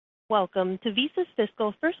Welcome to Visa's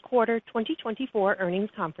fiscal first quarter 2024 earnings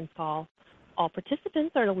conference call. All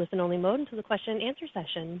participants are in a listen-only mode until the question and answer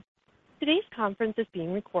session. Today's conference is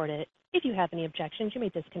being recorded. If you have any objections, you may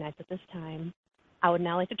disconnect at this time. I would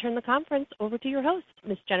now like to turn the conference over to your host,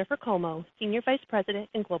 Ms. Jennifer Como, Senior Vice President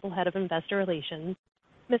and Global Head of Investor Relations.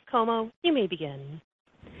 Ms. Como, you may begin.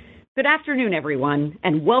 Good afternoon, everyone,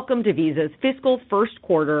 and welcome to Visa's fiscal first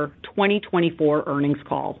quarter 2024 earnings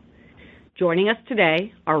call. Joining us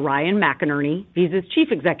today are Ryan McInerney, Visa's Chief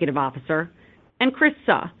Executive Officer, and Chris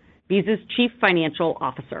Suh, Visa's Chief Financial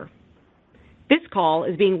Officer. This call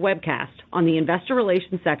is being webcast on the Investor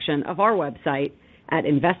Relations section of our website at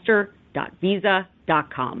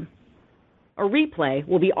investor.visa.com. A replay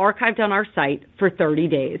will be archived on our site for 30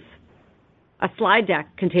 days. A slide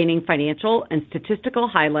deck containing financial and statistical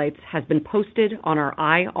highlights has been posted on our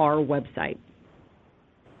IR website.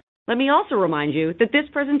 Let me also remind you that this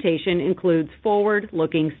presentation includes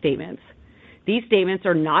forward-looking statements. These statements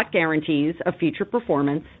are not guarantees of future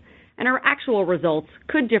performance, and our actual results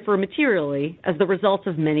could differ materially as the result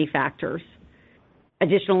of many factors.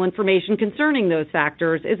 Additional information concerning those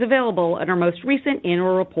factors is available in our most recent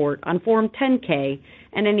annual report on Form 10-K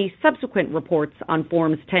and any subsequent reports on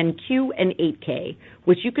Forms 10-Q and 8-K,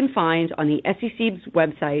 which you can find on the SEC's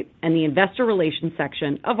website and the Investor Relations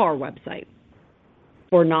section of our website.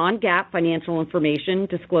 For non-GAAP financial information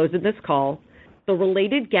disclosed in this call, the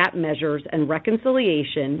related GAAP measures and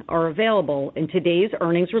reconciliation are available in today's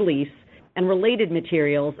earnings release and related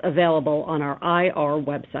materials available on our IR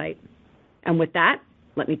website. And with that,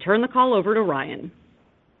 let me turn the call over to Ryan.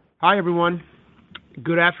 Hi, everyone.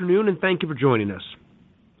 Good afternoon, and thank you for joining us.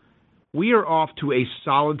 We are off to a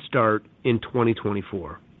solid start in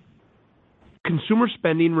 2024. Consumer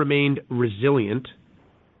spending remained resilient,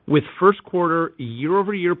 with first quarter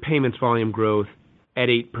year-over-year payments volume growth at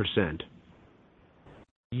 8%.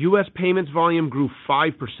 U.S. payments volume grew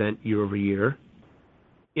 5% year-over-year.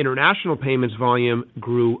 International payments volume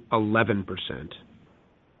grew 11%.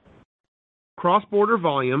 Cross-border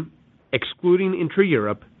volume, excluding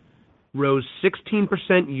intra-Europe, rose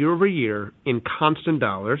 16% year-over-year in constant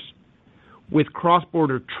dollars, with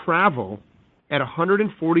cross-border travel at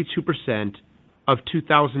 142% of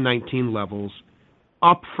 2019 levels,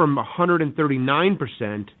 up from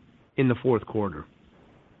 139% in the fourth quarter.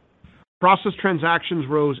 Processed transactions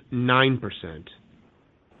rose 9%.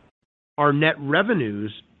 Our net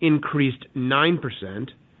revenues increased 9%,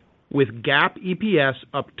 with GAAP EPS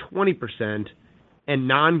up 20% and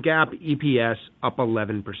non-GAAP EPS up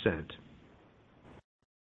 11%.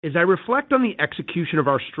 As I reflect on the execution of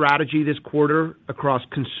our strategy this quarter across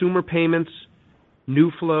consumer payments,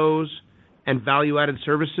 new flows, and value-added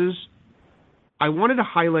services, I wanted to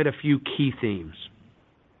highlight a few key themes.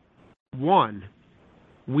 One,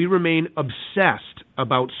 we remain obsessed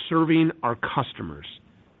about serving our customers,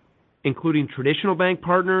 including traditional bank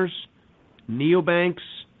partners, neobanks,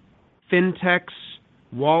 fintechs,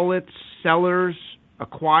 wallets, sellers,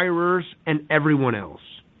 acquirers, and everyone else.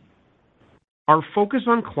 Our focus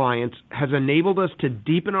on clients has enabled us to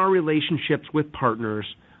deepen our relationships with partners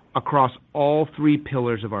across all three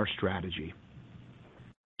pillars of our strategy.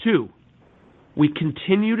 Two, we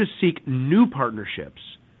continue to seek new partnerships,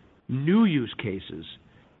 new use cases,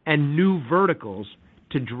 and new verticals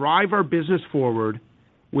to drive our business forward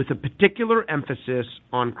with a particular emphasis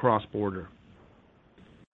on cross-border.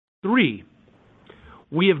 Three,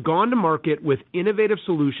 we have gone to market with innovative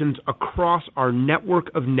solutions across our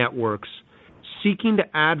network of networks, seeking to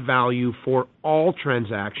add value for all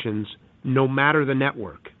transactions, no matter the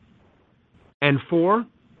network. And four,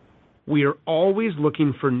 we are always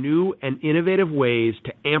looking for new and innovative ways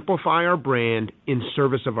to amplify our brand in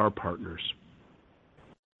service of our partners.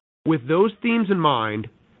 With those themes in mind,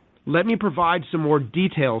 let me provide some more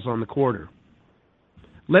details on the quarter.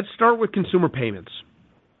 Let's start with consumer payments.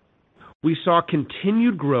 We saw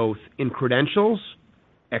continued growth in credentials,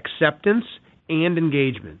 acceptance, and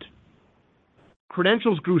engagement.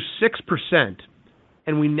 Credentials grew 6%,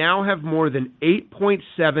 and we now have more than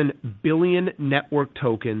 8.7 billion network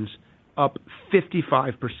tokens, up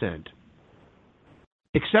 55%.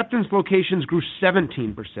 Acceptance locations grew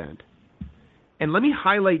 17%. And let me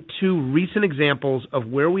highlight two recent examples of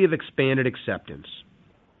where we have expanded acceptance.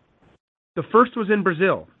 The first was in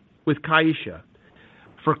Brazil with Caixa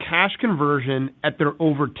for cash conversion at their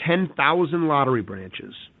over 10,000 lottery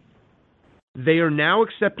branches. They are now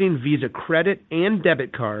accepting Visa credit and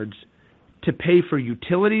debit cards to pay for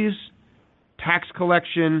utilities, tax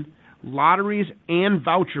collection, lotteries, and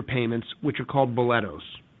voucher payments, which are called boletos.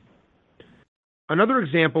 Another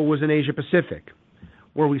example was in Asia Pacific,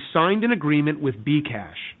 where we signed an agreement with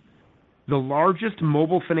bKash, the largest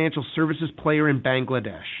mobile financial services player in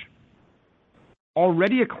Bangladesh.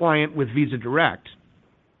 Already a client with Visa Direct,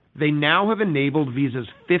 they now have enabled Visa's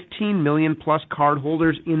 15 million plus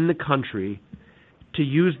cardholders in the country to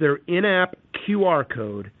use their in-app QR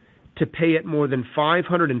code to pay at more than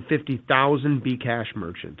 550,000 Bcash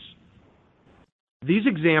merchants. These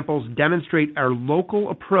examples demonstrate our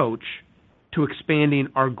local approach to expanding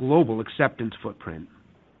our global acceptance footprint.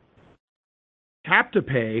 Tap to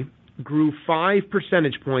Pay grew 5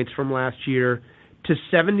 percentage points from last year to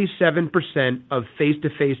 77% of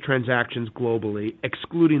face-to-face transactions globally,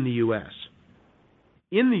 excluding the U.S.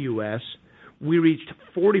 In the U.S., we reached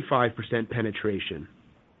 45% penetration.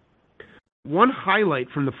 One highlight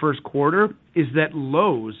from the first quarter is that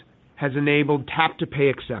Lowe's has enabled Tap to Pay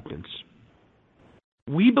acceptance.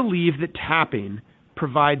 We believe that tapping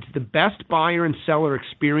provides the best buyer and seller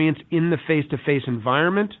experience in the face-to-face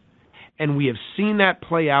environment, and we have seen that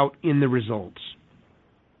play out in the results.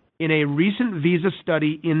 In a recent Visa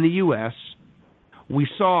study in the U.S., we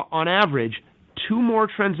saw on average 2 more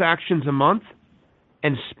transactions a month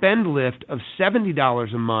and spend lift of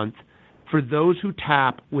 $70 a month for those who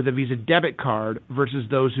tap with a Visa debit card versus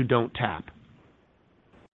those who don't tap.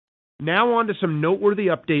 Now on to some noteworthy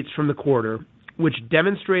updates from the quarter, which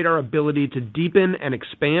demonstrate our ability to deepen and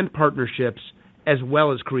expand partnerships as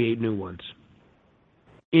well as create new ones.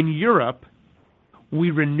 In Europe, we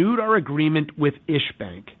renewed our agreement with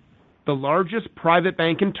İşbank, the largest private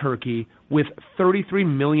bank in Turkey with 33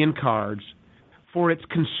 million cards, for its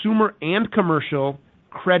consumer and commercial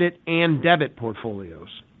credit and debit portfolios.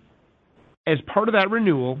 As part of that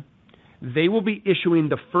renewal, they will be issuing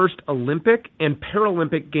the first Olympic and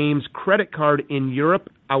Paralympic Games credit card in Europe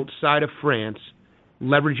outside of France,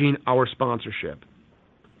 leveraging our sponsorship.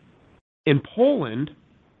 In Poland,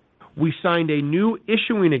 we signed a new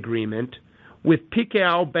issuing agreement with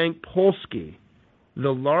PKO Bank Polski,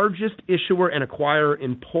 the largest issuer and acquirer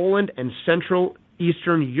in Poland and Central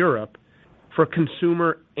Eastern Europe for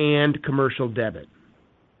consumer and commercial debit.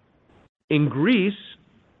 In Greece,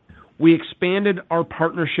 we expanded our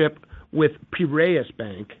partnership with Piraeus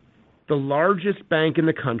Bank, the largest bank in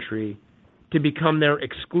the country, to become their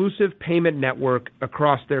exclusive payment network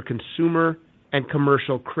across their consumer and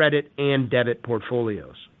commercial credit and debit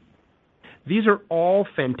portfolios. These are all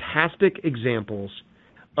fantastic examples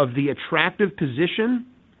of the attractive position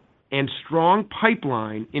and strong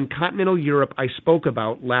pipeline in continental Europe I spoke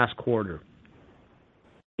about last quarter.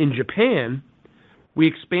 In Japan, we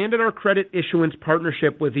expanded our credit issuance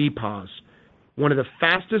partnership with EPOS, one of the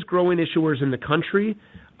fastest growing issuers in the country,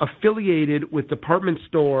 affiliated with department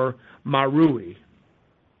store Marui.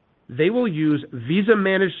 They will use Visa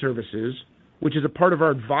Managed Services, which is a part of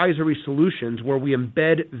our advisory solutions where we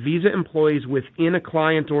embed Visa employees within a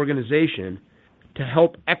client organization to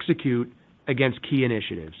help execute against key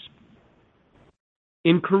initiatives.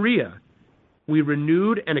 In Korea, we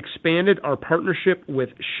renewed and expanded our partnership with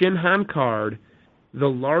Shinhan Card, the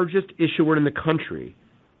largest issuer in the country,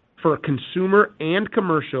 for consumer and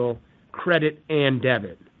commercial credit and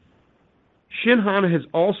debit. Shinhan has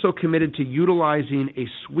also committed to utilizing a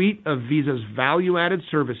suite of Visa's value-added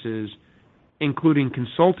services, including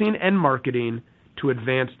consulting and marketing, to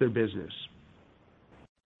advance their business.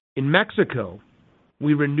 In Mexico,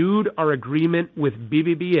 we renewed our agreement with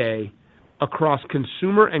BBVA across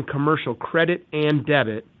consumer and commercial credit and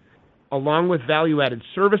debit, along with value-added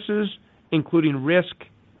services, including risk,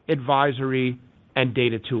 advisory, and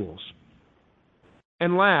data tools.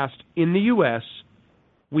 And last, in the U.S.,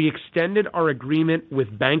 we extended our agreement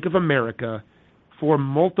with Bank of America for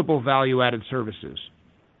multiple value-added services,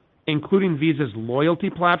 including Visa's loyalty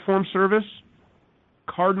platform service,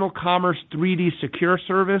 Cardinal Commerce 3D Secure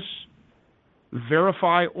service,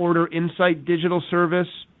 Verify Order Insight digital service,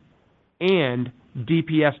 and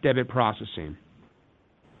DPS debit processing.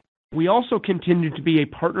 We also continue to be a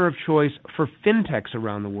partner of choice for fintechs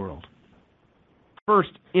around the world.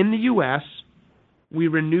 First, in the U.S., we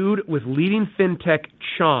renewed with leading fintech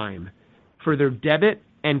Chime for their debit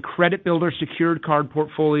and credit builder secured card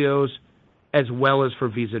portfolios, as well as for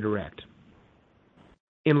Visa Direct.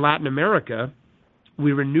 In Latin America,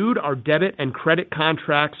 we renewed our debit and credit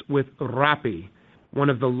contracts with Rappi, one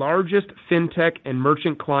of the largest fintech and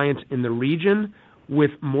merchant clients in the region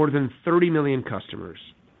with more than 30 million customers.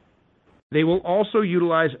 They will also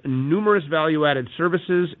utilize numerous value-added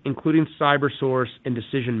services, including CyberSource and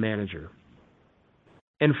Decision Manager.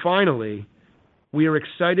 And finally, we are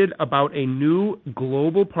excited about a new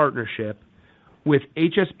global partnership with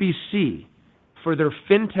HSBC for their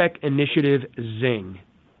fintech initiative Zing.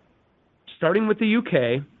 Starting with the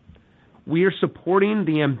UK, we are supporting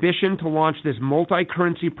the ambition to launch this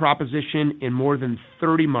multi-currency proposition in more than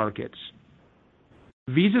 30 markets.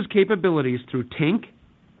 Visa's capabilities through Tink,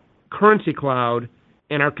 Currency Cloud,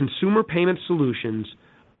 and our consumer payment solutions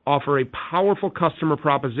offer a powerful customer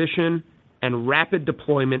proposition and rapid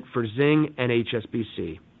deployment for Zing and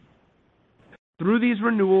HSBC. Through these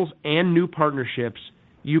renewals and new partnerships,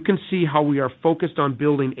 you can see how we are focused on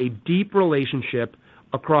building a deep relationship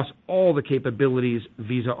across all the capabilities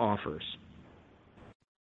Visa offers.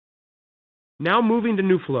 Now moving to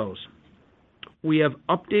new flows. We have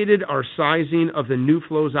updated our sizing of the new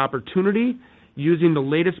flows opportunity using the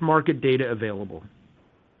latest market data available.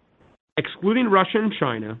 Excluding Russia and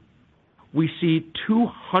China, we see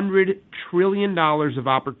 $200 trillion of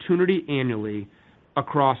opportunity annually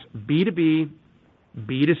across B2B,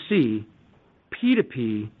 B2C,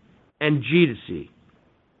 P2P, and G2C.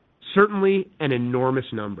 Certainly an enormous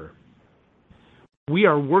number. We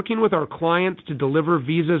are working with our clients to deliver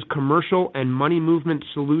Visa's commercial and money movement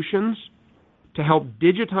solutions to help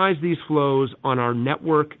digitize these flows on our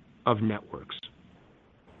network of networks.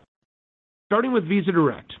 Starting with Visa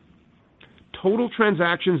Direct, total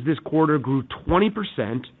transactions this quarter grew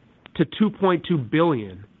 20% to 2.2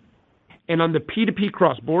 billion, and on the P2P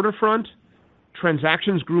cross-border front,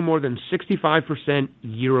 transactions grew more than 65%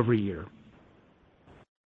 year over year.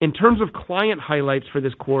 In terms of client highlights for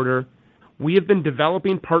this quarter, we have been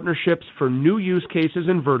developing partnerships for new use cases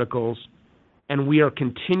and verticals, and we are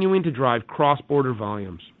continuing to drive cross-border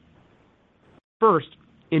volumes. First,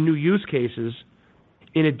 in new use cases,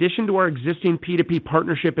 in addition to our existing P2P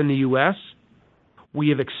partnership in the U.S., we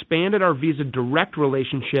have expanded our Visa Direct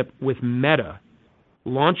relationship with Meta,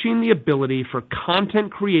 launching the ability for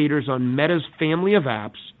content creators on Meta's family of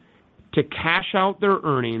apps to cash out their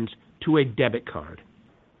earnings to a debit card.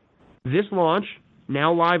 This launch,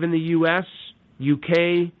 now live in the US,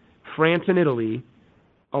 UK, France, and Italy,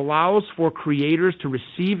 allows for creators to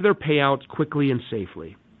receive their payouts quickly and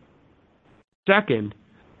safely. Second,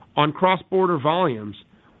 on cross-border volumes,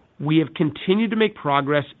 we have continued to make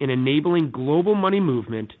progress in enabling global money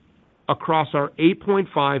movement across our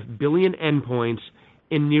 8.5 billion endpoints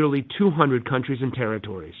in nearly 200 countries and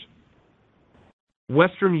territories.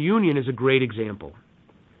 Western Union is a great example.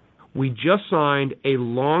 We just signed a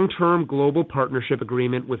long-term global partnership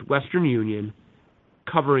agreement with Western Union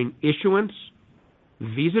covering issuance,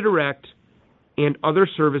 Visa Direct, and other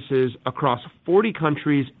services across 40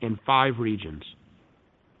 countries and 5 regions.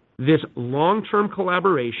 This long-term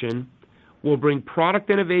collaboration will bring product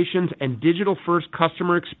innovations and digital-first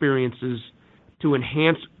customer experiences to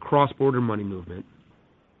enhance cross-border money movement.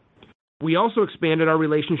 We also expanded our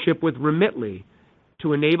relationship with Remitly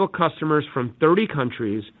to enable customers from 30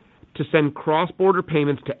 countries to send cross-border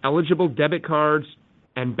payments to eligible debit cards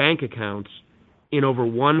and bank accounts in over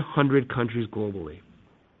 100 countries globally.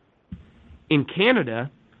 In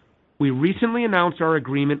Canada, we recently announced our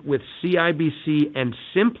agreement with CIBC and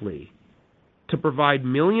Simply to provide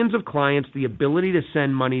millions of clients the ability to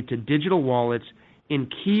send money to digital wallets in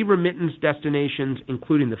key remittance destinations,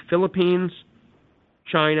 including the Philippines,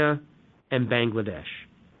 China, and Bangladesh.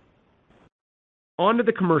 On to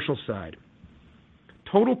the commercial side.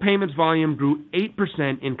 Total payments volume grew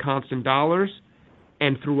 8% in constant dollars,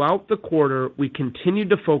 and throughout the quarter, we continued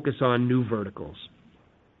to focus on new verticals.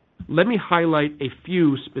 Let me highlight a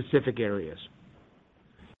few specific areas.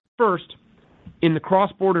 First, in the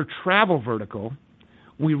cross-border travel vertical,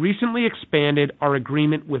 we recently expanded our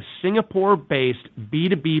agreement with Singapore-based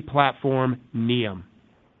B2B platform Neom.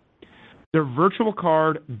 Their virtual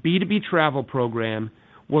card B2B travel program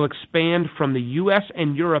will expand from the US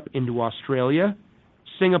and Europe into Australia,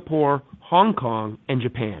 Singapore, Hong Kong, and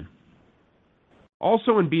Japan.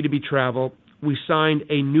 Also in B2B travel, we signed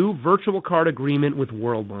a new virtual card agreement with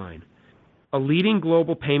Worldline, a leading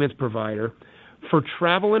global payments provider, for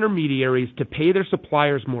travel intermediaries to pay their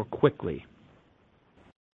suppliers more quickly.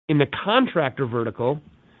 In the contractor vertical,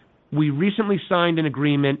 we recently signed an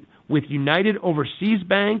agreement with United Overseas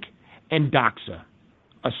Bank and Doxa,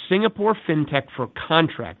 a Singapore fintech for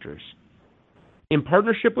contractors. In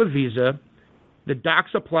partnership with Visa, the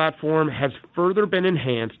Doxa platform has further been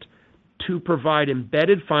enhanced to provide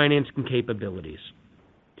embedded financing capabilities.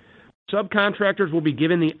 Subcontractors will be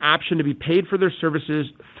given the option to be paid for their services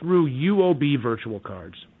through UOB virtual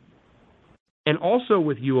cards. And also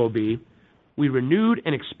with UOB, we renewed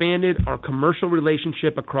and expanded our commercial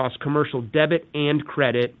relationship across commercial debit and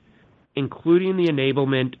credit, including the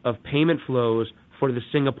enablement of payment flows for the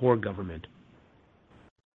Singapore government.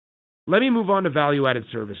 Let me move on to value-added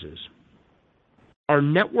services. Our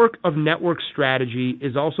network of networks strategy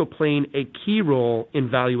is also playing a key role in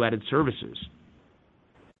value-added services.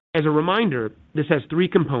 As a reminder, this has three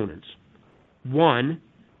components. One,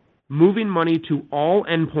 moving money to all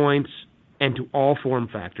endpoints and to all form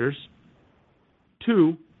factors.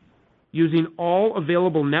 Two, using all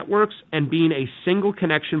available networks and being a single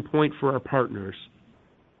connection point for our partners.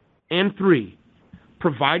 And three,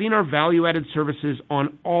 providing our value-added services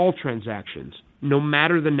on all transactions, no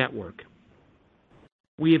matter the network.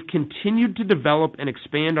 We have continued to develop and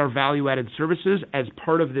expand our value-added services as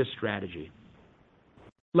part of this strategy.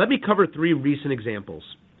 Let me cover three recent examples.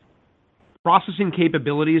 Processing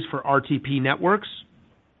capabilities for RTP networks,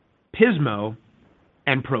 Pismo,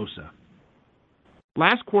 and Prosa.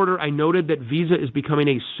 Last quarter, I noted that Visa is becoming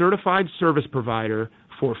a certified service provider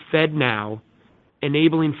for FedNow,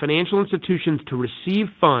 enabling financial institutions to receive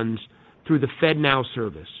funds through the FedNow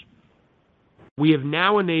service. We have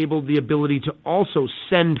now enabled the ability to also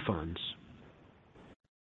send funds.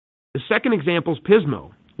 The second example is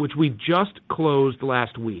Pismo, which we just closed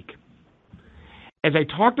last week. As I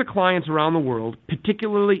talk to clients around the world,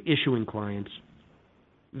 particularly issuing clients,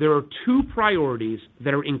 there are two priorities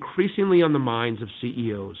that are increasingly on the minds of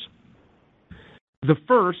CEOs. The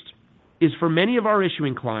first is for many of our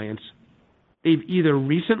issuing clients, they've either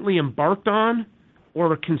recently embarked on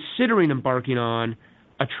or are considering embarking on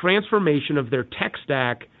a transformation of their tech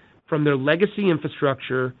stack from their legacy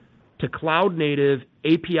infrastructure to cloud-native,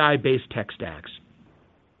 API-based tech stacks.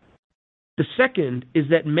 The second is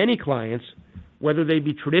that many clients, whether they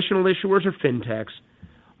be traditional issuers or fintechs,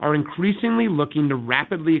 are increasingly looking to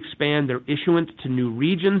rapidly expand their issuance to new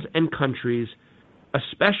regions and countries,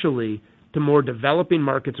 especially to more developing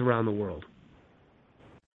markets around the world.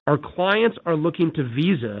 Our clients are looking to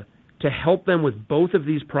Visa to help them with both of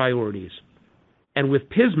these priorities. And with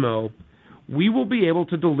Pismo, we will be able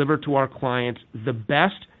to deliver to our clients the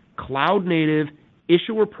best cloud-native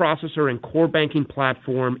issuer processor and core banking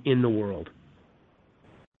platform in the world.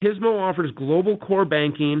 Pismo offers global core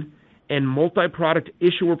banking and multi-product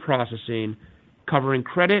issuer processing covering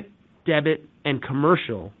credit, debit, and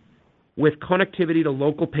commercial with connectivity to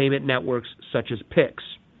local payment networks such as Pix.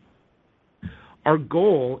 Our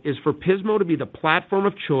goal is for Pismo to be the platform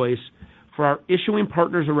of choice for our issuing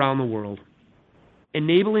partners around the world,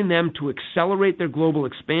 enabling them to accelerate their global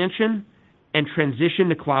expansion and transition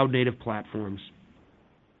to cloud-native platforms.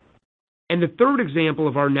 And the third example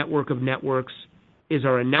of our network of networks is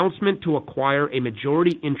our announcement to acquire a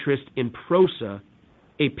majority interest in Prosa,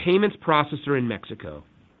 a payments processor in Mexico.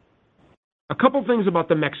 A couple things about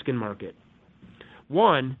the Mexican market.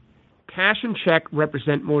 One, cash and check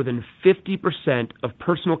represent more than 50% of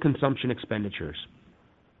personal consumption expenditures.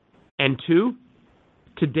 And two,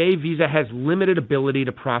 today Visa has limited ability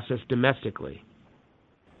to process domestically.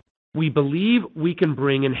 We believe we can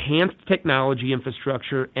bring enhanced technology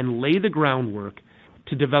infrastructure and lay the groundwork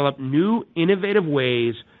to develop new, innovative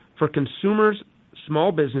ways for consumers,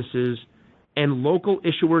 small businesses, and local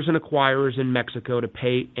issuers and acquirers in Mexico to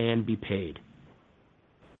pay and be paid.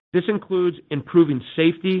 This includes improving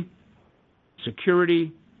safety,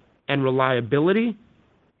 security, and reliability,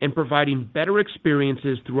 and providing better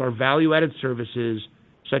experiences through our value-added services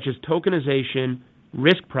such as tokenization,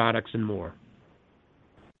 risk products, and more.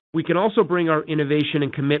 We can also bring our innovation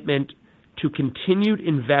and commitment to continued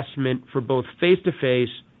investment for both face-to-face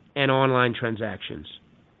and online transactions.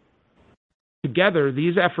 Together,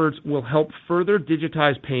 these efforts will help further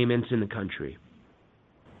digitize payments in the country.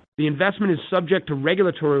 The investment is subject to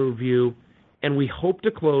regulatory review, and we hope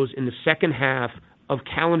to close in the second half of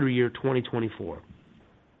calendar year 2024.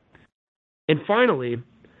 And finally,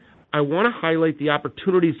 I want to highlight the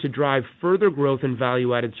opportunities to drive further growth in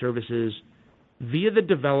value-added services via the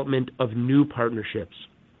development of new partnerships.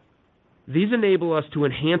 These enable us to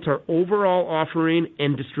enhance our overall offering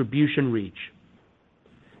and distribution reach.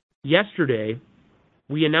 Yesterday,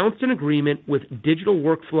 we announced an agreement with digital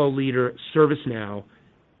workflow leader ServiceNow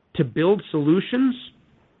to build solutions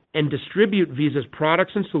and distribute Visa's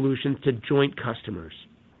products and solutions to joint customers.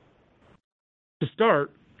 To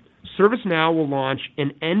start, ServiceNow will launch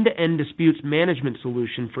an end-to-end disputes management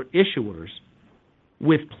solution for issuers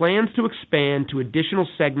with plans to expand to additional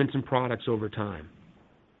segments and products over time.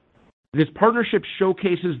 This partnership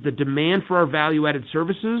showcases the demand for our value-added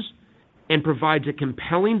services and provides a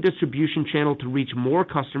compelling distribution channel to reach more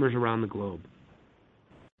customers around the globe.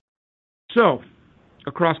 So,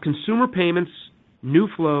 across consumer payments, new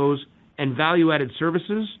flows, and value-added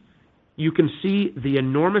services, you can see the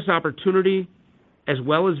enormous opportunity as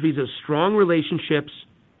well as Visa's strong relationships,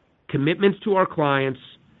 commitments to our clients,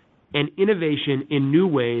 and innovation in new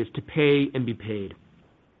ways to pay and be paid.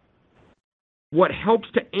 What helps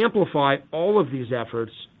to amplify all of these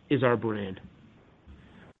efforts is our brand.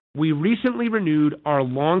 We recently renewed our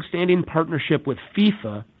long-standing partnership with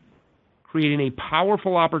FIFA, creating a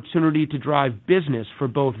powerful opportunity to drive business for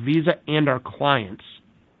both Visa and our clients,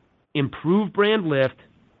 improve brand lift,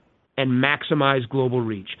 and maximize global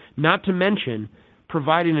reach, not to mention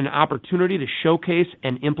providing an opportunity to showcase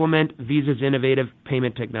and implement Visa's innovative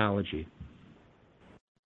payment technology.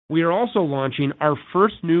 We are also launching our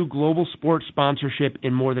first new global sports sponsorship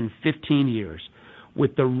in more than 15 years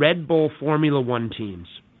with the Red Bull Formula One teams.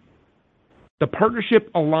 The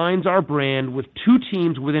partnership aligns our brand with two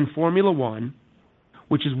teams within Formula One,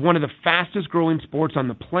 which is one of the fastest growing sports on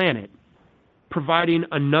the planet, providing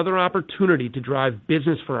another opportunity to drive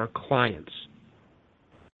business for our clients.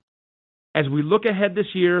 As we look ahead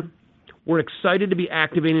this year, we're excited to be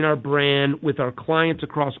activating our brand with our clients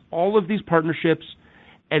across all of these partnerships,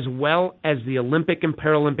 as well as the Olympic and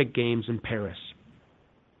Paralympic Games in Paris.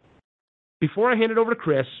 Before I hand it over to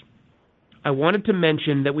Chris, I wanted to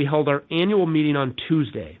mention that we held our annual meeting on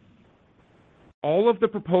Tuesday. All of the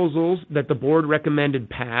proposals that the board recommended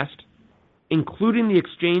passed, including the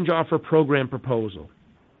exchange offer program proposal.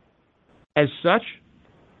 As such,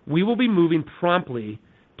 we will be moving promptly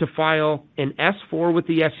to file an S-4 with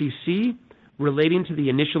the SEC relating to the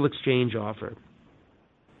initial exchange offer.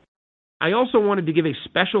 I also wanted to give a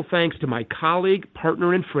special thanks to my colleague,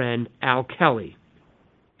 partner, and friend, Al Kelly,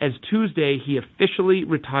 as Tuesday he officially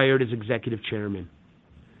retired as executive chairman.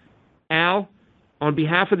 Al, on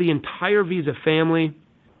behalf of the entire Visa family,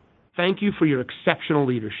 thank you for your exceptional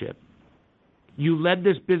leadership. You led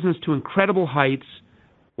this business to incredible heights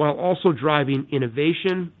while also driving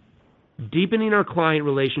innovation, deepening our client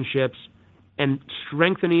relationships, and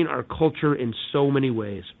strengthening our culture in so many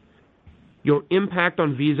ways. Your impact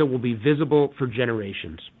on Visa will be visible for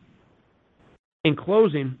generations. In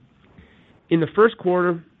closing, in the first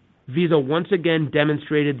quarter, Visa once again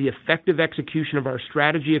demonstrated the effective execution of our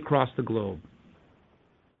strategy across the globe.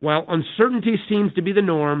 While uncertainty seems to be the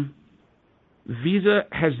norm, Visa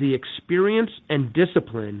has the experience and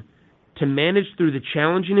discipline to manage through the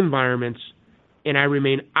challenging environments, and I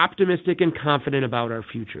remain optimistic and confident about our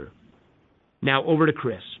future. Now over to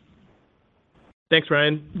Chris. Thanks,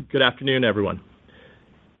 Ryan. Good afternoon, everyone.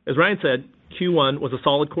 As Ryan said, Q1 was a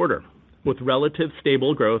solid quarter with relative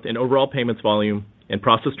stable growth in overall payments volume and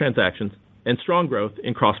processed transactions and strong growth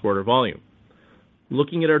in cross-border volume.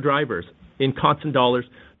 Looking at our drivers, in constant dollars,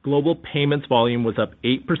 global payments volume was up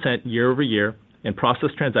 8% year over year and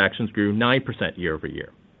processed transactions grew 9% year over year.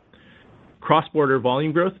 Cross-border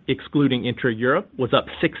volume growth, excluding intra-Europe, was up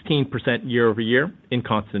 16% year over year in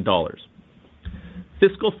constant dollars.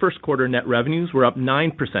 Fiscal first quarter net revenues were up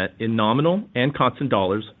 9% in nominal and constant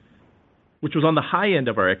dollars, which was on the high end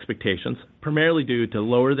of our expectations, primarily due to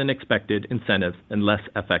lower than expected incentives and less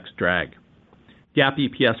FX drag. GAAP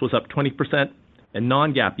EPS was up 20%, and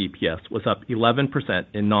non-GAAP EPS was up 11%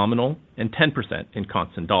 in nominal and 10% in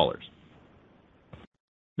constant dollars.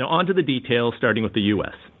 Now on to the details, starting with the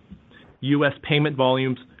U.S. U.S. payment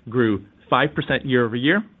volumes grew 5% year over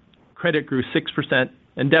year, credit grew 6%,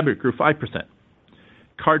 and debit grew 5%.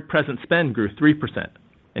 Card present spend grew 3%,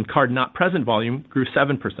 and card not present volume grew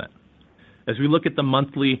 7%. As we look at the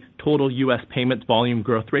monthly total U.S. payments volume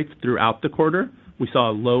growth rates throughout the quarter, we saw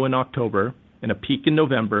a low in October and a peak in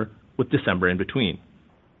November, with December in between.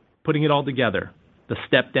 Putting it all together, the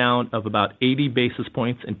step down of about 80 basis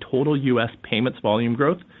points in total U.S. payments volume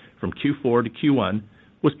growth from Q4 to Q1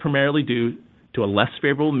 was primarily due to a less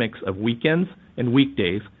favorable mix of weekends and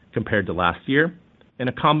weekdays compared to last year, and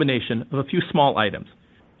a combination of a few small items,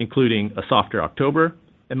 including a softer October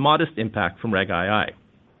and modest impact from Reg II.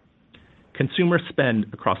 Consumer spend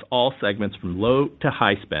across all segments from low to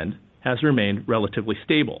high spend has remained relatively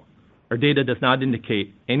stable. Our data does not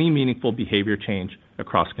indicate any meaningful behavior change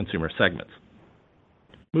across consumer segments.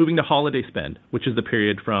 Moving to holiday spend, which is the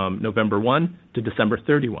period from November 1 to December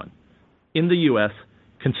 31. In the U.S.,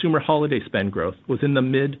 consumer holiday spend growth was in the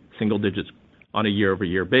mid-single digits on a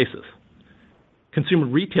year-over-year basis. Consumer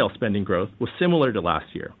retail spending growth was similar to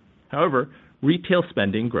last year. However, retail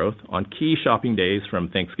spending growth on key shopping days from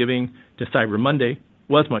Thanksgiving to Cyber Monday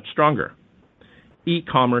was much stronger.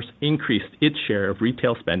 E-commerce increased its share of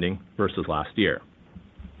retail spending versus last year.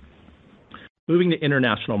 Moving to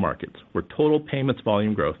international markets, where total payments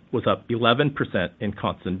volume growth was up 11% in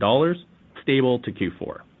constant dollars, stable to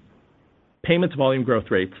Q4. Payments volume growth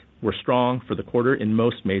rates were strong for the quarter in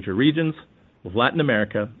most major regions, with Latin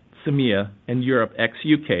America, CEMEA, and Europe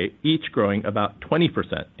ex-UK each growing about 20%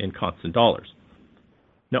 in constant dollars.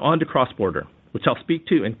 Now on to cross-border, which I'll speak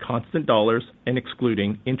to in constant dollars and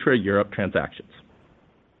excluding intra-Europe transactions.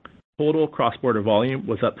 Total cross-border volume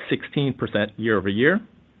was up 16% year over year.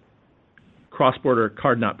 Cross-border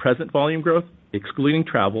card-not-present volume growth, excluding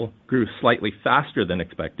travel, grew slightly faster than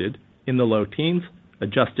expected in the low teens,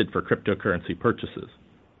 adjusted for cryptocurrency purchases.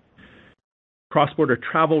 Cross-border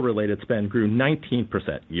travel-related spend grew 19%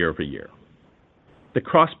 year-over-year. The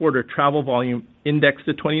cross-border travel volume index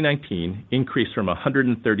to 2019 increased from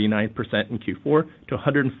 139% in Q4 to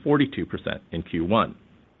 142% in Q1.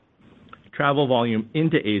 Travel volume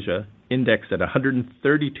into Asia indexed at 132%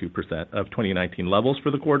 of 2019 levels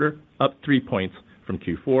for the quarter, up 3 points from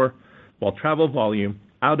Q4, while travel volume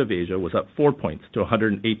out of Asia was up 4 points to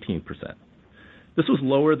 118%. This was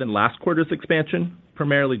lower than last quarter's expansion,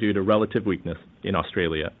 primarily due to relative weakness in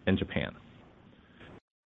Australia and Japan.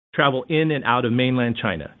 Travel in and out of mainland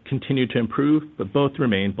China continued to improve, but both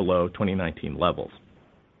remained below 2019 levels.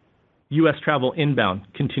 U.S. travel inbound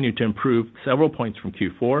continued to improve several points from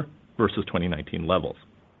Q4 versus 2019 levels.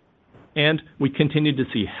 And we continued to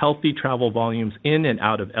see healthy travel volumes in and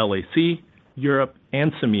out of LAC, Europe,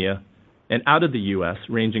 and CEMEA, and out of the U.S.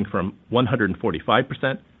 ranging from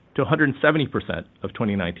 145% to 170% of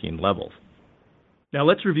 2019 levels. Now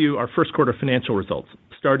let's review our first quarter financial results,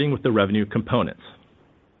 starting with the revenue components.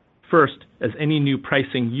 First, as any new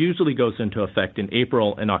pricing usually goes into effect in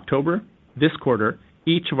April and October, this quarter,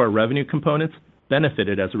 each of our revenue components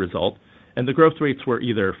benefited as a result, and the growth rates were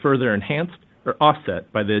either further enhanced or offset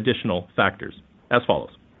by the additional factors, as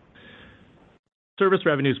follows. Service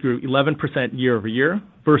revenues grew 11% year-over-year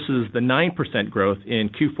versus the 9% growth in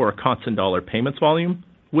Q4 constant dollar payments volume,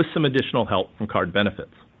 with some additional help from card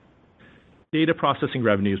benefits. Data processing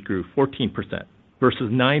revenues grew 14% versus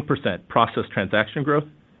 9% processed transaction growth,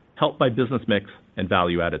 helped by business mix and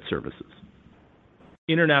value-added services.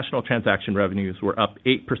 International transaction revenues were up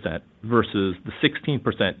 8% versus the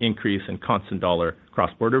 16% increase in constant dollar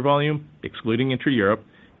cross-border volume, excluding intra-Europe,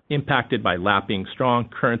 impacted by lapping strong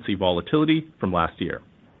currency volatility from last year.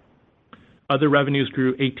 Other revenues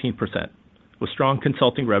grew 18%, with strong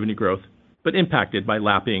consulting revenue growth, but impacted by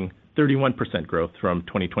lapping 31% growth from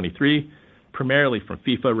 2023, primarily from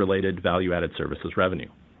FIFA-related value-added services revenue.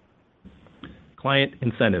 Client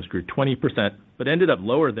incentives grew 20%, but ended up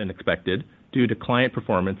lower than expected due to client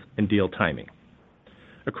performance and deal timing.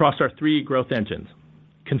 Across our three growth engines,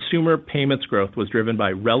 consumer payments growth was driven by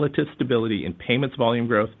relative stability in payments volume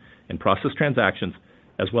growth and processed transactions,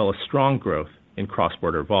 as well as strong growth in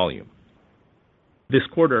cross-border volume. This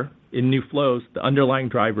quarter, in new flows, the underlying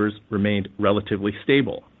drivers remained relatively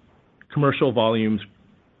stable. Commercial volumes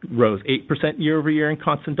rose 8% year-over-year in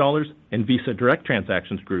constant dollars, and Visa Direct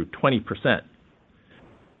transactions grew 20%.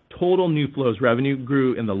 Total new flows revenue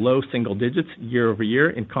grew in the low single digits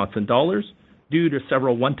year-over-year in constant dollars due to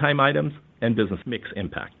several one-time items and business mix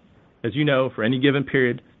impact. As you know, for any given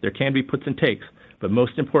period, there can be puts and takes, but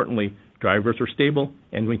most importantly, drivers were stable,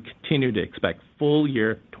 and we continue to expect full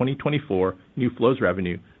year 2024 new flows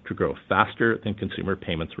revenue to grow faster than consumer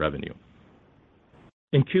payments revenue.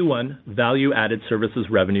 In Q1, value-added services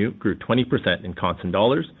revenue grew 20% in constant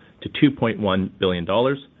dollars to $2.1 billion,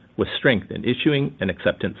 with strength in issuing and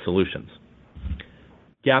acceptance solutions.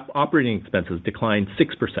 GAAP operating expenses declined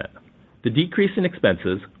 6%. The decrease in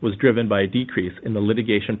expenses was driven by a decrease in the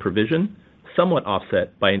litigation provision, somewhat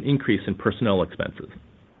offset by an increase in personnel expenses.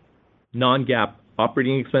 Non-GAAP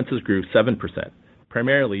operating expenses grew 7%,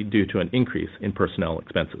 primarily due to an increase in personnel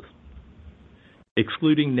expenses.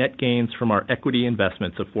 Excluding net gains from our equity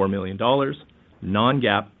investments of $4 million,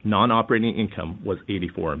 non-GAAP non-operating income was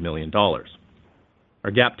 $84 million. Our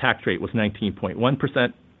GAAP tax rate was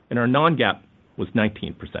 19.1%, and our non-GAAP was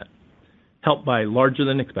 19%, helped by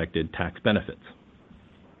larger-than-expected tax benefits.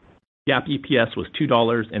 GAAP EPS was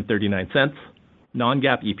 $2.39.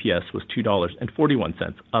 Non-GAAP EPS was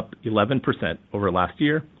 $2.41, up 11% over last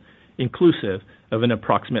year, inclusive of an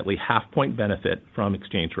approximately half-point benefit from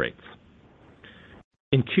exchange rates.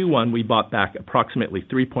 In Q1, we bought back approximately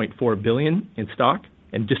 $3.4 billion in stock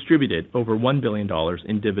and distributed over $1 billion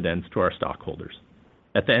in dividends to our stockholders.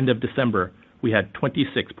 At the end of December, we had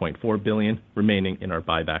 $26.4 billion remaining in our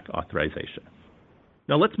buyback authorization.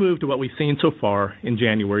 Now let's move to what we've seen so far in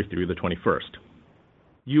January through the 21st.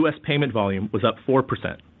 U.S. payment volume was up 4%,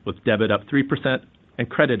 with debit up 3% and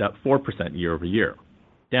credit up 4% year-over-year,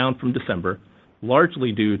 down from December,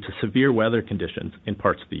 largely due to severe weather conditions in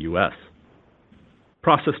parts of the U.S.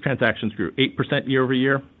 Processed transactions grew 8%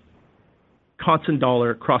 year-over-year. Constant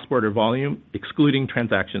dollar cross-border volume, excluding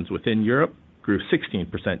transactions within Europe, grew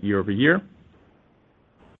 16% year-over-year.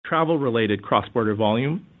 Travel-related cross-border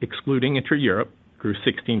volume, excluding intra-Europe, grew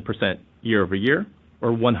 16% year-over-year,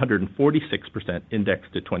 or 146%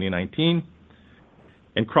 indexed to 2019.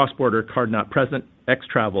 And cross-border card-not-present,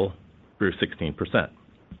 ex-travel, grew 16%.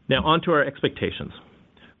 Now on to our expectations.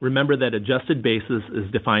 Remember that adjusted basis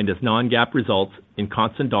is defined as non-GAAP results in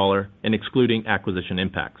constant dollar and excluding acquisition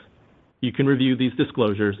impacts. You can review these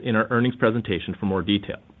disclosures in our earnings presentation for more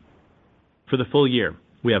detail. For the full year,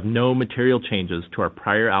 we have no material changes to our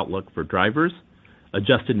prior outlook for drivers,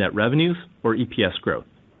 adjusted net revenues, or EPS growth.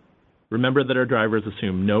 Remember that our drivers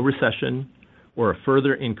assume no recession or a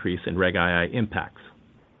further increase in Reg II impacts.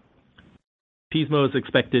 Pismo is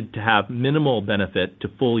expected to have minimal benefit to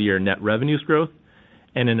full-year net revenues growth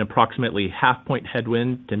and an approximately half-point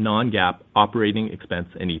headwind to non-GAAP operating expense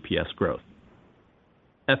and EPS growth.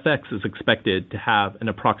 FX is expected to have an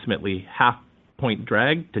approximately half-point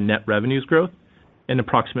drag to net revenues growth and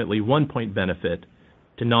approximately 1-point benefit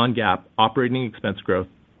to non-GAAP operating expense growth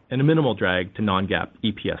and a minimal drag to non-GAAP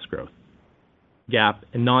EPS growth. GAAP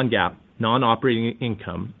and non-GAAP non-operating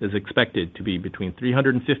income is expected to be between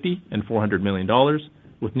 $350 and $400 million,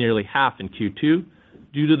 with nearly half in Q2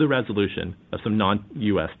 due to the resolution of some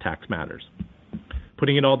non-U.S. tax matters.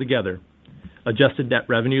 Putting it all together, adjusted net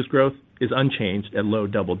revenues growth is unchanged at low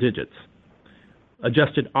double digits.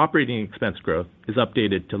 Adjusted operating expense growth is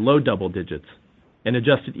updated to low double digits, and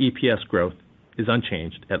adjusted EPS growth is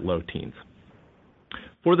unchanged at low teens.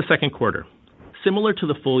 For the second quarter, similar to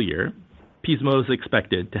the full year, Pismo is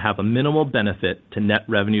expected to have a minimal benefit to net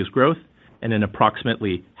revenues growth and an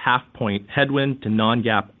approximately half-point headwind to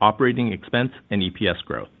non-GAAP operating expense and EPS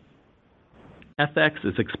growth. FX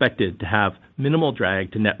is expected to have minimal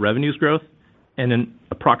drag to net revenues growth and an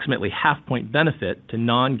approximately half-point benefit to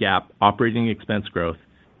non-GAAP operating expense growth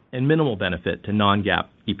and minimal benefit to non-GAAP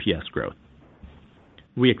EPS growth.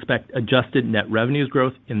 We expect adjusted net revenues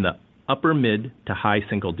growth in the upper mid to high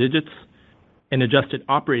single digits and adjusted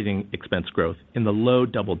operating expense growth in the low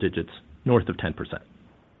double digits, north of 10%.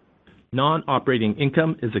 Non-operating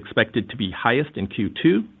income is expected to be highest in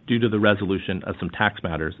Q2 due to the resolution of some tax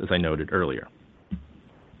matters, as I noted earlier.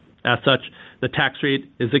 As such, the tax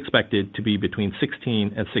rate is expected to be between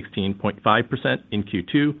 16 and 16.5% in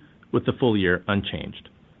Q2, with the full year unchanged.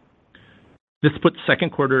 This puts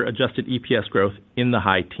second quarter adjusted EPS growth in the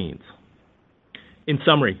high teens. In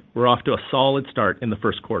summary, we're off to a solid start in the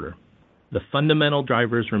first quarter. The fundamental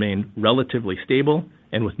drivers remain relatively stable,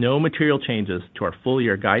 and with no material changes to our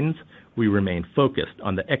full-year guidance, we remain focused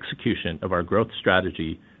on the execution of our growth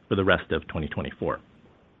strategy for the rest of 2024.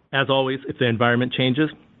 As always, if the environment changes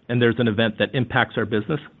and there's an event that impacts our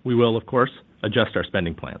business, we will, of course, adjust our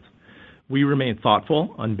spending plans. We remain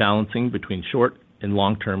thoughtful on balancing between short and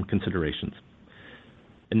long-term considerations.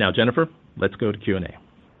 And now, Jennifer, let's go to Q&A.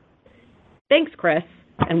 Thanks, Chris.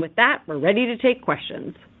 And with that, we're ready to take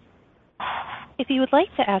questions. If you would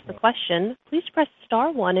like to ask a question, please press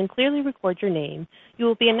star 1 and clearly record your name. You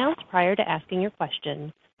will be announced prior to asking your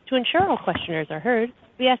question. To ensure all questioners are heard,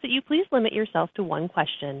 we ask that you please limit yourself to one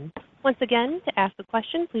question. Once again, to ask a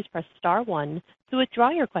question, please press star 1. To withdraw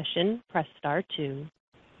your question, press star 2.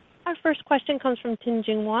 Our first question comes from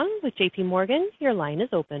Tien-Tsin Huang with J.P. Morgan. Your line is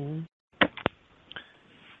open.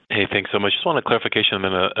 Hey, thanks so much. Just want a clarification and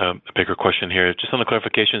then a bigger question here. Just on the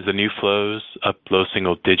clarifications, the new flows up low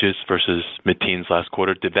single digits versus mid-teens last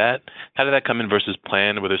quarter. How did that come in versus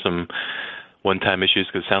plan? Were there some one-time issues?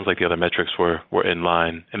 Because it sounds like the other metrics were in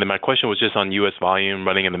line. And then my question was just on U.S. volume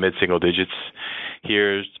running in the mid-single digits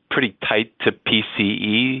here. It's pretty tight to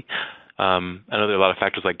PCE. I know there are a lot of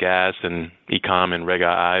factors like gas and e-com and Reg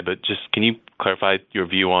II, but just can you clarify your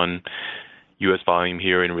view on U.S. volume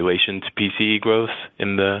here in relation to PCE growth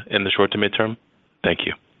in the short to midterm? Thank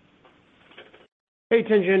you. Hey,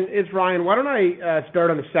 Tien-Tsin, it's Ryan. Why don't I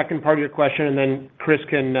start on the second part of your question, and then Chris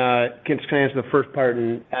can answer the first part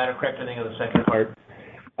and add or correct anything on the second part.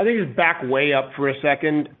 I think just back way up for a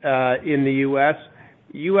second in the U.S.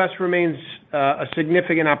 U.S. remains a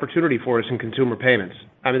significant opportunity for us in consumer payments.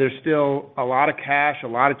 I mean, there's still a lot of cash, a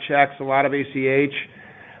lot of checks, a lot of ACH.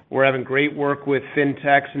 We're having great work with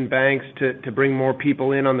fintechs and banks to bring more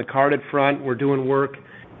people in on the carded front. We're doing work,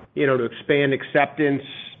 to expand acceptance,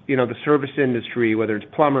 the service industry, whether it's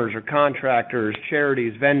plumbers or contractors,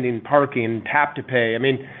 charities, vending, parking, tap to pay. I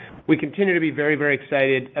mean, we continue to be very, very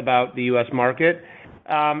excited about the U.S. market.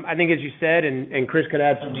 I think, as you said, and Chris could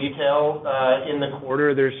add some detail, in the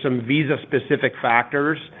quarter, there's some Visa-specific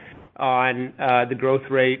factors on the growth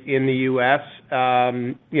rate in the U.S.,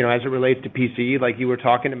 as it relates to PCE, like you were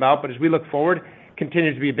talking about. But as we look forward,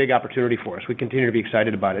 continues to be a big opportunity for us. We continue to be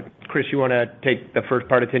excited about it. Chris, you want to take the first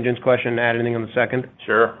part of Tien-Tsin's question and add anything on the second?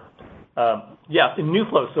 Sure. In new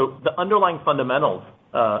flow, so the underlying fundamentals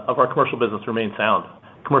of our commercial business remain sound.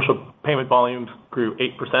 Commercial payment volumes grew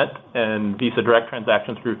 8%, and Visa Direct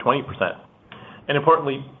transactions grew 20%. And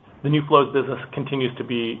importantly, the new flows business continues to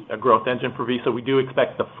be a growth engine for Visa. We do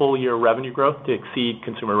expect the full year revenue growth to exceed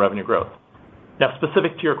consumer revenue growth. Now,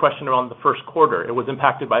 specific to your question around the first quarter, it was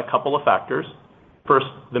impacted by a couple of factors. First,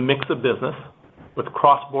 the mix of business, with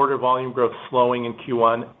cross-border volume growth slowing in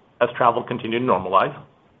Q1 as travel continued to normalize.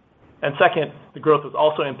 And second, the growth was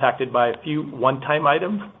also impacted by a few one-time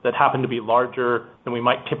items that happen to be larger than we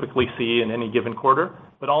might typically see in any given quarter.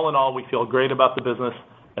 But all in all, we feel great about the business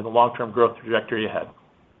and the long-term growth trajectory ahead.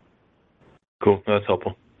 Cool. That's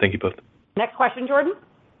helpful. Thank you both. Next question, Jordan.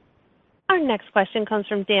 Our next question comes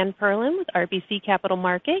from Dan Perlin with RBC Capital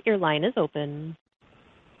Markets. Your line is open.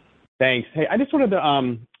 Thanks. Hey, I just wanted to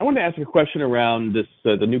ask a question around this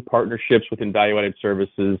the new partnerships within value-added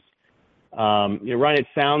services. Ryan, it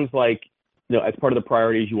sounds like as part of the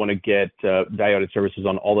priorities you want to get value-added services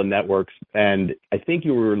on all the networks, and I think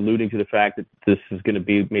you were alluding to the fact that this is going to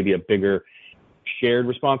be maybe a bigger shared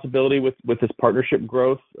responsibility with this partnership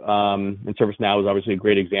growth. And ServiceNow is obviously a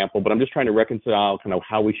great example, but I'm just trying to reconcile kind of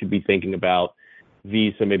how we should be thinking about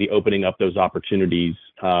Visa maybe opening up those opportunities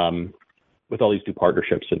with all these new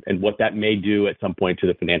partnerships and what that may do at some point to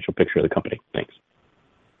the financial picture of the company. Thanks.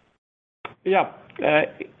 Yeah.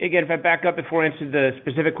 Again, if I back up before I answer the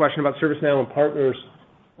specific question about ServiceNow and partners,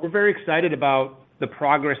 we're very excited about the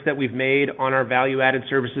progress that we've made on our value-added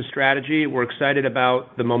services strategy. We're excited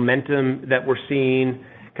about the momentum that we're seeing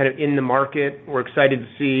kind of in the market. We're excited to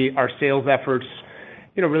see our sales efforts,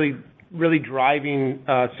 really driving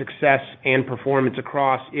success and performance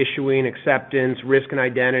across issuing, acceptance, risk and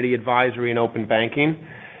identity, advisory, and open banking.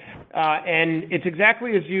 And it's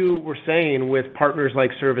exactly as you were saying with partners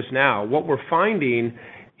like ServiceNow. What we're finding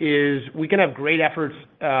is we can have great efforts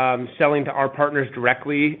selling to our partners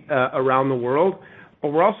directly around the world,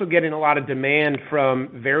 but we're also getting a lot of demand from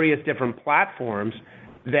various different platforms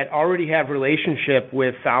that already have relationship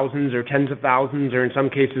with thousands or tens of thousands, or in some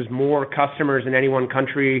cases more customers in any one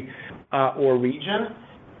country or region.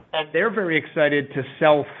 And they're very excited to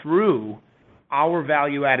sell through our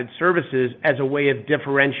value-added services as a way of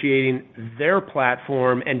differentiating their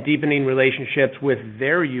platform and deepening relationships with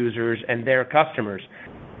their users and their customers.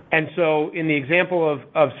 And so in the example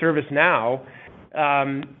of ServiceNow,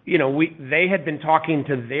 they had been talking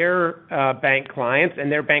to their bank clients,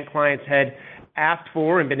 and their bank clients had asked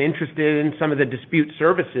for and been interested in some of the dispute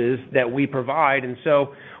services that we provide. And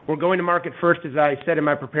so we're going to market first, as I said in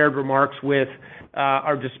my prepared remarks, with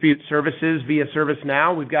our dispute services via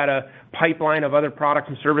ServiceNow. We've got a pipeline of other products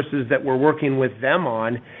and services that we're working with them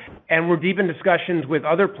on, and we're deep in discussions with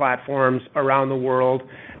other platforms around the world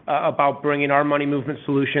about bringing our money movement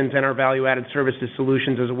solutions and our value-added services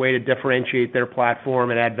solutions as a way to differentiate their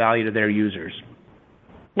platform and add value to their users.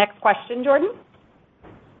 Next question, Jordan.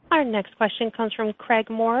 Our next question comes from Craig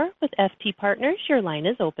Moore with FT Partners. Your line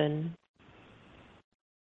is open.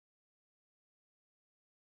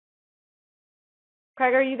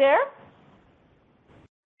 Craig, are you there?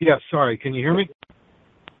 Yeah, sorry. Can you hear me?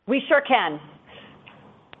 We sure can.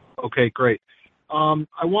 Okay, great.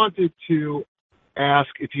 I wanted to ask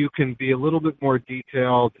if you can be a little bit more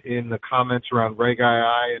detailed in the comments around Reg II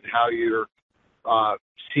and how you're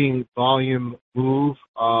seeing volume move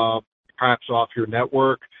perhaps off your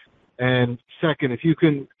network. And second, if you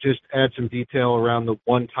can just add some detail around the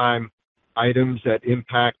one-time items that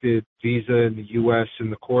impacted Visa in the U.S. in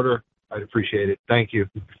the quarter, I'd appreciate it. Thank you.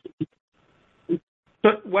 So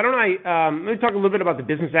why don't let me talk a little bit about the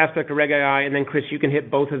business aspect of Reg II, and then Chris, you can hit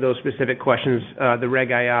both of those specific questions, the Reg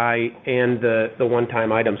II and the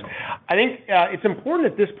one-time items. I think it's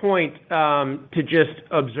important at this point to just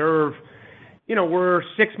observe, we're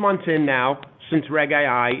 6 months in now since Reg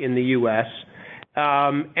II in the U.S.,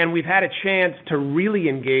 and we've had a chance to really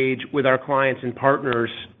engage with our clients and partners,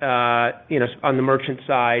 on the merchant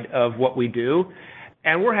side of what we do.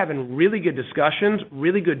 And we're having really good discussions,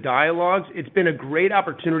 really good dialogues. It's been a great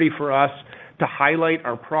opportunity for us to highlight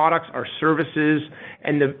our products, our services,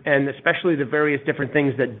 and especially the various different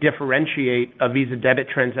things that differentiate a Visa debit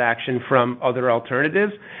transaction from other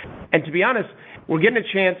alternatives. And to be honest, we're getting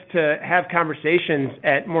a chance to have conversations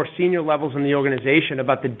at more senior levels in the organization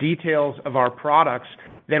about the details of our products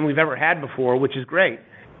than we've ever had before, which is great.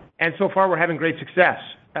 And so far, we're having great success.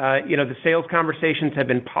 The sales conversations have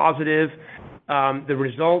been positive. The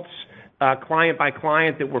results, client by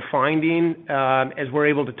client, that we're finding as we're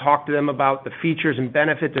able to talk to them about the features and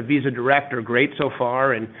benefits of Visa Direct are great so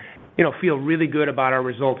far, and feel really good about our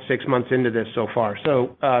results 6 months into this so far.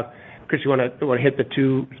 So, Chris, you want to hit the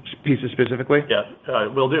two pieces specifically? Yes,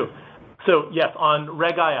 will do. So yes, on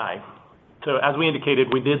Reg II. So as we indicated,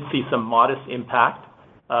 we did see some modest impact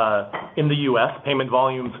in the U.S. Payment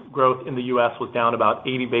volumes growth in the U.S. was down about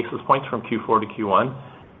 80 basis points from Q4 to Q1.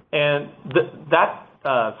 And that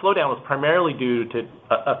slowdown was primarily due to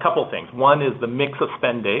a couple things. One is the mix of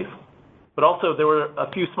spend days, but also there were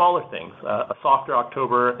a few smaller things, a softer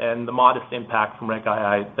October and the modest impact from Reg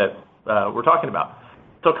II that we're talking about.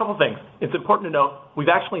 So a couple things. It's important to note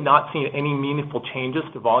we've actually not seen any meaningful changes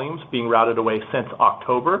to volumes being routed away since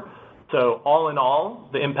October. So all in all,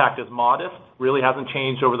 the impact is modest, really hasn't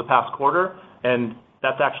changed over the past quarter, and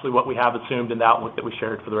that's actually what we have assumed in the outlook that we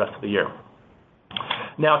shared for the rest of the year.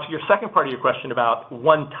 Now, to your second part of your question about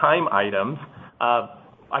one-time items,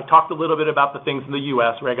 I talked a little bit about the things in the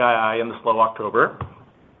U.S., Reg II, and the slow October.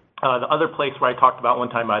 The other place where I talked about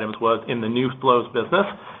one-time items was in the new flows business.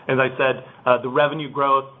 As I said, the revenue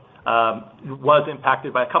growth was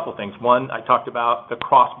impacted by a couple things. One, I talked about the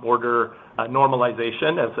cross-border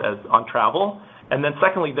normalization as on travel. And then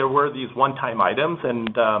secondly, there were these one-time items, and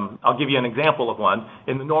I'll give you an example of one.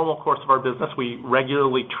 In the normal course of our business, we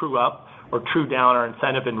regularly true up or true down our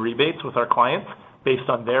incentive and rebates with our clients based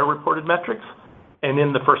on their reported metrics. And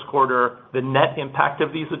in the first quarter, the net impact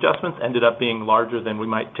of these adjustments ended up being larger than we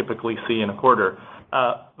might typically see in a quarter.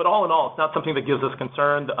 But all in all, it's not something that gives us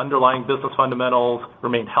concern. The underlying business fundamentals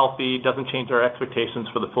remain healthy, doesn't change our expectations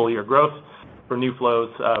for the full year growth for new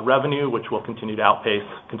flows revenue, which will continue to outpace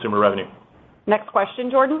consumer revenue. Next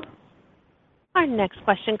question, Jordan. Our next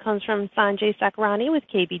question comes from Sanjay Sakhrani with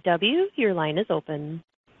KBW. Your line is open.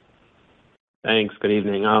 Thanks. Good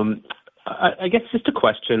evening. I guess just a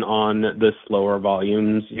question on the slower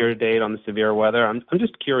volumes year to date on the severe weather. I'm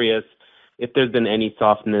just curious if there's been any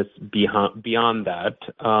softness beyond that.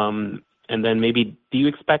 And then maybe do you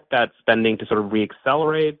expect that spending to sort of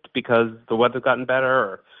reaccelerate because the weather's gotten better?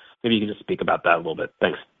 Or maybe you can just speak about that a little bit.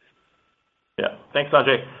 Thanks. Yeah. Thanks,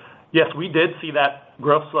 Sanjay. Yes, we did see that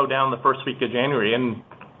growth slow down the first week of January, and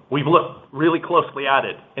we've looked really closely at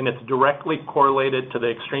it, and it's directly correlated to the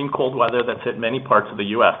extreme cold weather that's hit many parts of the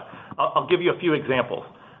U.S. I'll give you a few examples.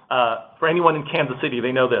 For anyone in Kansas City,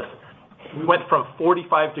 they know this. We went from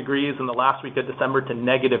 45 degrees in the last week of December to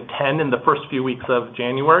 -10 in the first few weeks of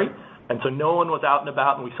January, and so no one was out and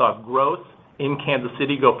about, and we saw growth in Kansas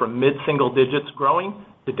City go from mid-single digits growing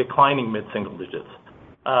to declining mid-single digits.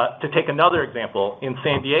 To take another example, in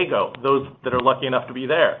San Diego, those that are lucky enough to be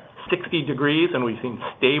there, 60 degrees, and we've seen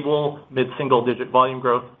stable mid-single digit volume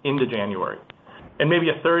growth into January. And maybe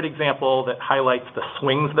a third example that highlights the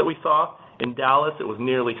swings that we saw. In Dallas, it was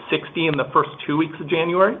nearly 60 in the first 2 weeks of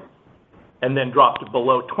January, and then dropped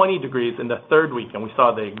below 20 degrees in the third week, and we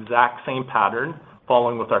saw the exact same pattern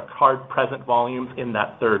following with our card-present volumes in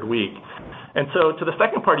that third week. And so to the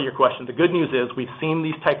second part of your question, the good news is we've seen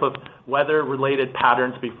these type of weather-related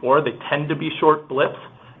patterns before. They tend to be short blips,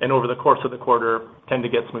 and over the course of the quarter tend to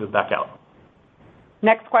get smoothed back out.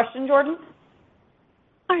 Next question, Jordan.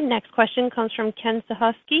 Our next question comes from Ken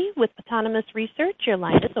Suchoski with Autonomous Research. Your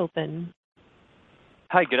line is open.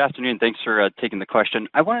 Hi, good afternoon. Thanks for taking the question.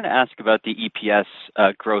 I wanted to ask about the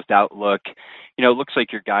EPS growth outlook. You know, it looks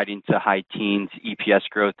like you're guiding to high teens EPS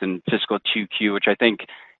growth in fiscal 2Q, which I think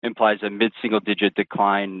implies a mid-single-digit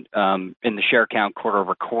decline in the share count quarter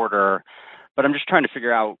over quarter. But I'm just trying to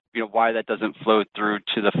figure out, you know, why that doesn't flow through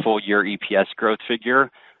to the full year EPS growth figure,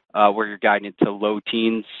 where you're guiding to low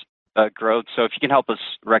teens growth. So if you can help us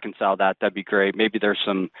reconcile that, that'd be great. Maybe there's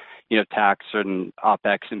some, you know, tax and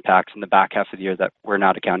OpEx impacts in the back half of the year that we're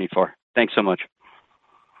not accounting for. Thanks so much.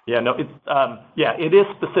 Yeah, no, it is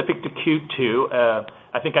specific to Q2.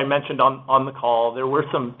 I think I mentioned on the call there were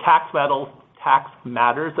some tax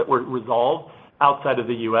matters that were resolved outside of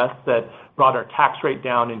the U.S. that brought our tax rate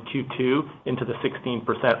down in Q2 into the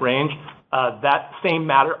 16% range. That same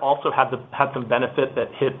matter also had some benefit that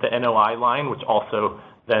hit the NOI line, which also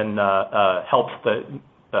then helps the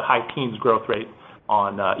high teens growth rate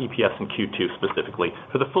on EPS in Q2 specifically.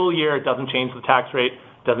 For the full year, it doesn't change the tax rate,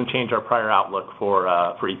 doesn't change our prior outlook for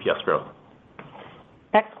EPS growth.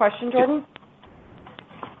 Next question, Jordan.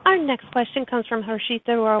 Our next question comes from Harshita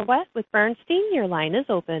Rawat with Bernstein. Your line is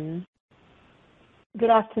open. Good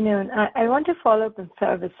afternoon. I want to follow up on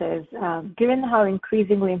services. Given how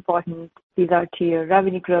increasingly important these are to your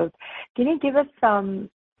revenue growth, can you give us some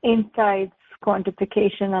insights,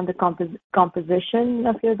 quantification on the composition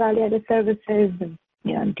of your value-added services, and,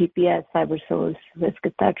 you know, DPS, CyberSource, risk,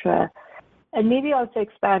 etc., and maybe also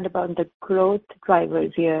expand about the growth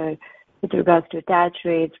drivers here with regards to attach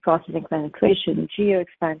rates, processing penetration, geo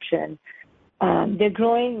expansion. They're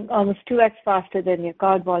growing almost 2x faster than your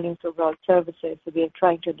card volumes overall services, so we are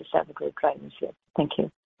trying to understand the growth drivers here. Thank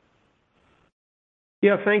you.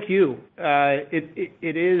 Yeah, thank you.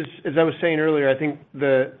 It is, as I was saying earlier, I think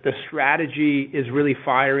the strategy is really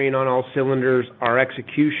firing on all cylinders. Our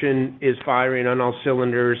execution is firing on all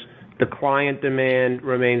cylinders. The client demand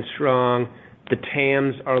remains strong. The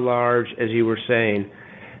TAMs are large, as you were saying.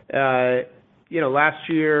 Last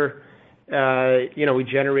year, we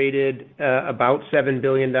generated about $7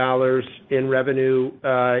 billion in revenue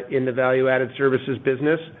in the value-added services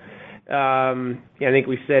business. I think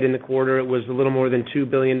we said in the quarter it was a little more than $2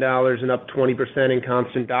 billion and up 20% in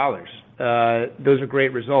constant dollars. Those are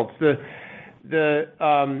great results. To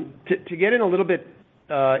get in a little bit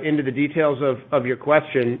into the details of your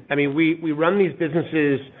question, I mean, we run these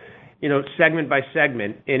businesses, segment by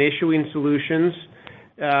segment. In issuing solutions,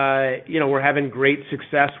 we're having great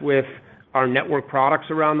success with our network products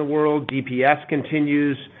around the world. DPS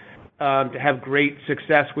continues to have great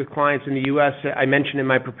success with clients in the U.S. I mentioned in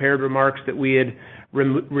my prepared remarks that we had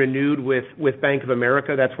renewed with Bank of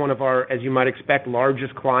America. That's one of our, as you might expect,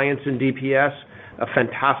 largest clients in DPS, a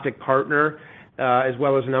fantastic partner, as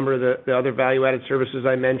well as a number of the other value-added services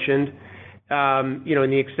I mentioned. In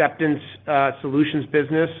the acceptance solutions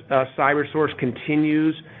business, CyberSource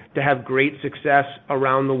continues to have great success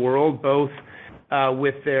around the world, both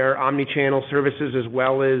with their omni-channel services as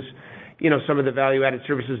well as some of the value-added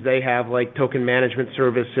services they have, like token management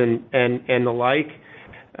service and the like.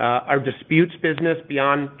 Our disputes business,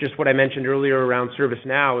 beyond just what I mentioned earlier around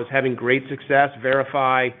ServiceNow, is having great success.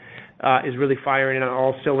 Verify is really firing on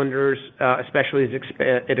all cylinders, especially as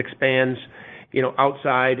it expands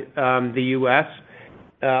outside the U.S.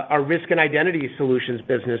 Our risk and identity solutions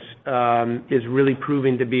business is really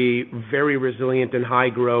proving to be very resilient and high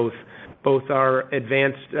growth. Both our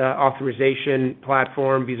advanced authorization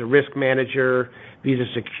platform, Visa Risk Manager, Visa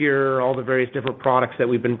Secure, all the various different products that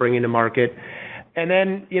we've been bringing to market. And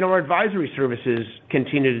then, our advisory services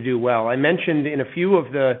continue to do well. I mentioned in a few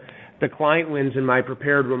of the client wins in my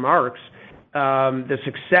prepared remarks, the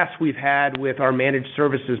success we've had with our managed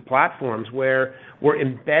services platforms, where we're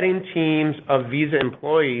embedding teams of Visa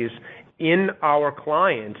employees in our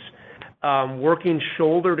clients, working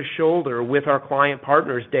shoulder to shoulder with our client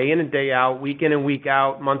partners day in and day out, week in and week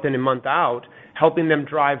out, month in and month out, helping them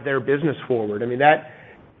drive their business forward. I mean,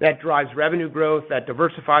 that drives revenue growth, that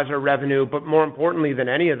diversifies our revenue, but more importantly than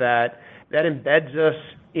any of that embeds us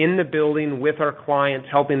in the building with our clients,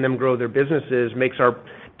 helping them grow their businesses, makes our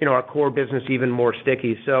core business even more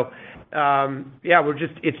sticky. So,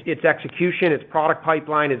 it's execution, it's product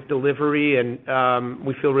pipeline, it's delivery, and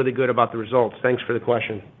we feel really good about the results. Thanks for the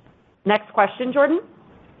question. Next question, Jordan.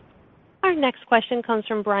 Our next question comes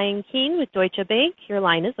from Bryan Keane with Deutsche Bank. Your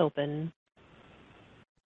line is open.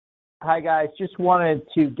 Hi, guys. Just wanted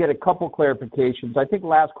to get a couple clarifications. I think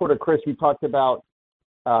last quarter, Chris, you talked about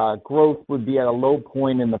growth would be at a low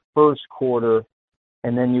point in the first quarter,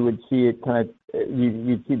 and then you would see it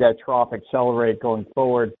you'd see that trough accelerate going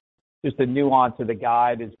forward. Just the nuance of the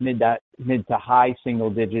guide is mid to high single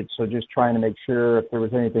digits, so just trying to make sure if there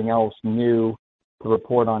was anything else new to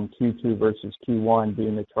report on Q2 versus Q1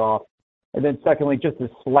 being the trough. And then secondly, just a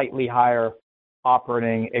slightly higher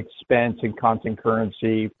operating expense in constant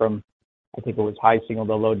currency from, I think it was high single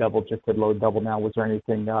to low double, just at low double now. Was there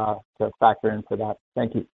anything to factor in for that?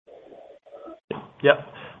 Thank you. Yep.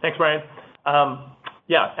 Thanks, Brian.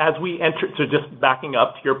 As we enter, so just backing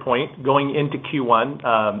up to your point, going into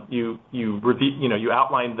Q1, you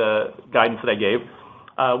outlined the guidance that I gave.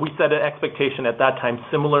 We set an expectation at that time,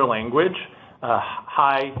 similar language,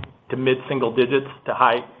 high to mid single digits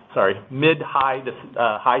to mid high to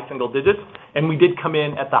high single digits, and we did come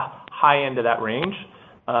in at the high end of that range,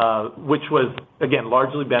 which was again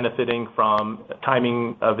largely benefiting from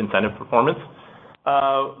timing of incentive performance.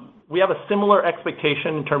 We have a similar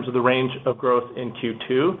expectation in terms of the range of growth in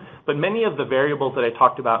Q2, but many of the variables that I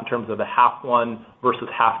talked about in terms of the half one versus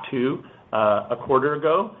half two a quarter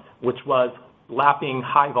ago, which was lapping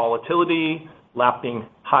high volatility, lapping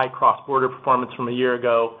high cross-border performance from a year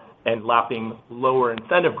ago, and lapping lower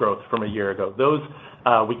incentive growth from a year ago. Those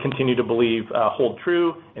we continue to believe hold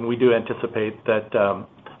true, and we do anticipate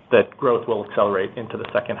that growth will accelerate into the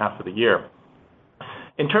second half of the year.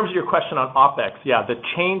 In terms of your question on OpEx, the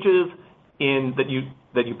changes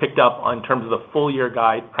that you picked up on in terms of the full year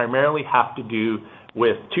guide primarily have to do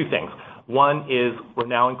with two things. One is we're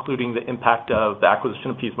now including the impact of the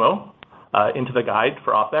acquisition of Pismo into the guide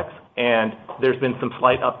for OpEx, and there's been some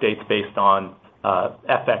slight updates based on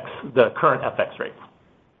FX, the current FX rates.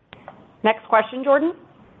 Next question, Jordan.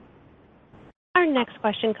 Our next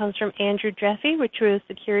question comes from Andrew Jeffrey with Truist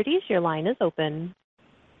Securities. Your line is open.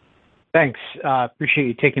 Thanks. Appreciate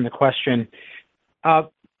you taking the question.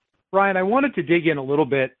 Brian, I wanted to dig in a little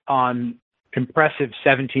bit on impressive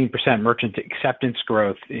 17% merchant acceptance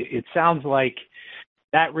growth. It sounds like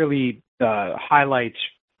that really highlights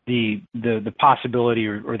the possibility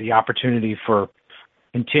or the opportunity for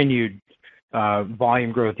continued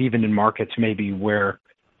volume growth, even in markets maybe where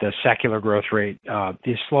the secular growth rate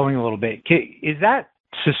is slowing a little bit. Is that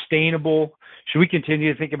sustainable? Should we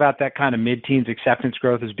continue to think about that kind of mid-teens acceptance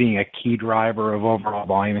growth as being a key driver of overall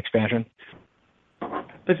volume expansion?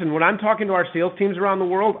 Listen, when I'm talking to our sales teams around the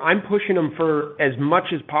world, I'm pushing them for as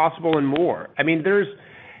much as possible and more. I mean,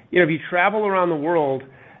 if you travel around the world,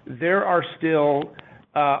 there are still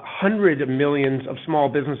hundreds of millions of small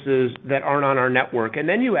businesses that aren't on our network. And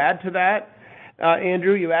then you add to that,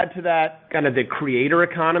 Andrew, kind of the creator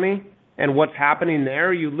economy and what's happening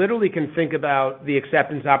there. You literally can think about the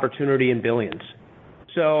acceptance opportunity in billions.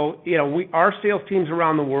 So, our sales teams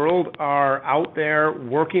around the world are out there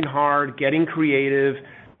working hard, getting creative,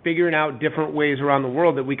 figuring out different ways around the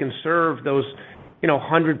world that we can serve those,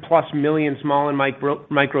 100+ million small and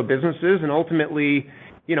micro businesses, and ultimately,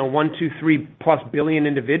 1, 2, 3+ billion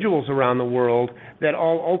individuals around the world that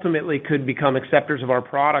all ultimately could become acceptors of our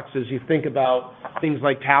products as you think about things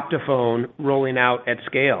like tap to phone rolling out at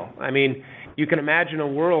scale. I mean, you can imagine a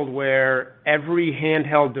world where every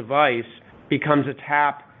handheld device becomes a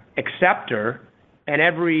tap acceptor, and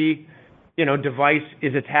every device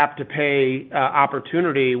is a tap to pay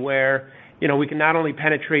opportunity where we can not only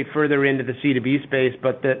penetrate further into the C2B space,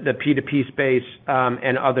 but the P2P space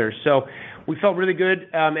and others. So we felt really good,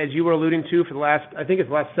 as you were alluding to, for the last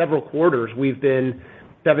several quarters. We've been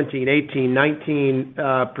 17, 18,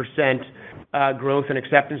 19% growth in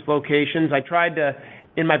acceptance locations. I tried to,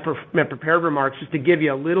 in my prepared remarks, just to give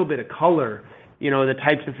you a little bit of color, the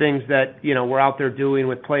types of things that, we're out there doing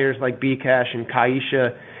with players like Bcash and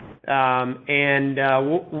Caixa.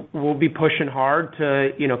 We'll be pushing hard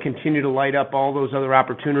to, continue to light up all those other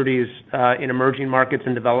opportunities in emerging markets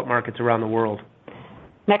and developed markets around the world.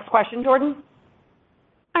 Next question, Jordan.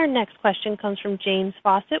 Our next question comes from James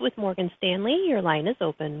Faucette with Morgan Stanley. Your line is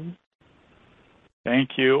open.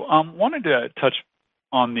 Thank you. Wanted to touch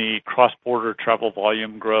on the cross-border travel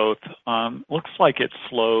volume growth. Looks like it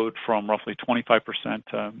slowed from roughly 25%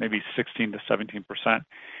 to maybe 16 to 17%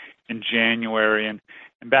 in January. And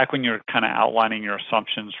back when you were kind of outlining your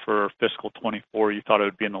assumptions for fiscal 24, you thought it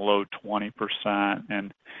would be in the low 20%,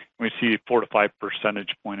 and we see 4 to 5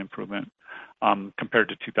 percentage point improvement compared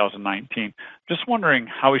to 2019. Just wondering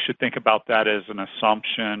how we should think about that as an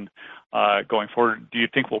assumption going forward. Do you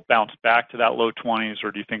think we'll bounce back to that low 20s,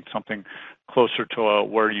 or do you think something closer to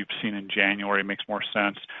where you've seen in January makes more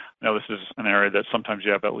sense? I know this is an area that sometimes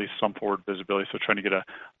you have at least some forward visibility, so trying to get a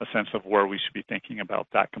sense of where we should be thinking about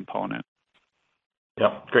that component.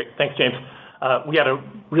 Yeah, great. Thanks, James. We had a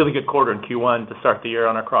really good quarter in Q1 to start the year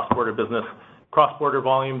on our cross-border business. Cross-border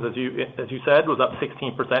volumes, as you said, was up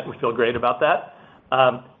 16%. We feel great about that.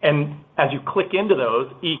 And as you click into those,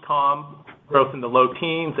 e-com growth in the low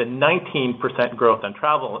teens and 19% growth on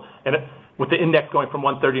travel, and with the index going from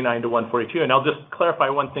 139 to 142. And I'll just clarify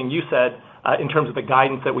one thing you said in terms of the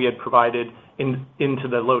guidance that we had provided into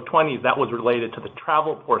the low 20s. That was related to the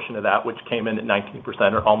travel portion of that, which came in at 19%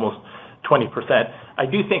 or almost 20%. I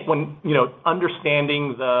do think when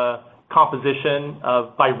understanding the composition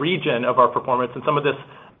by region of our performance, and some of this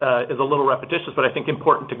is a little repetitious, but I think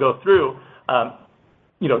important to go through.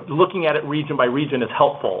 Looking at it region by region is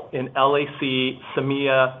helpful. In LAC,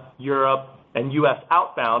 CEMEA, Europe, and U.S.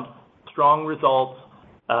 outbound, strong results,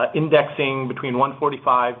 indexing between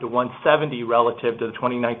 145 to 170 relative to the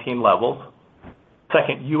 2019 levels.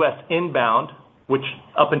 Second, U.S. inbound, which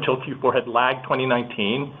up until Q4 had lagged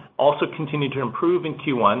 2019, also continued to improve in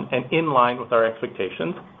Q1 and in line with our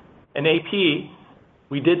expectations. And AP,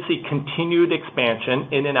 we did see continued expansion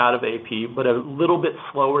in and out of AP, but a little bit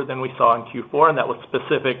slower than we saw in Q4, and that was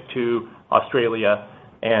specific to Australia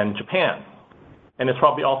and Japan. And it's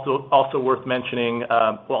probably also worth mentioning,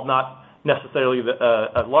 well, not necessarily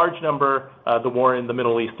a large number, the war in the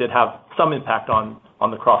Middle East did have some impact on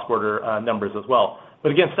the cross-border numbers as well.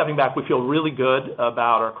 But again, stepping back, we feel really good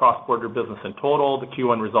about our cross-border business in total. The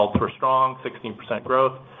Q1 results were strong, 16%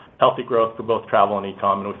 growth, healthy growth for both travel and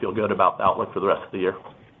e-com, and we feel good about the outlook for the rest of the year.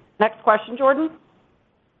 Next question, Jordan.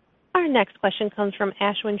 Our next question comes from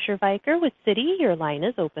Ashwin Shirvaikar with Citi. Your line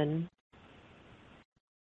is open.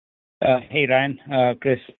 Hey, Ryan,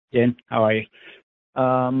 Chris, Jen, how are you?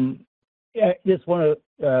 I just want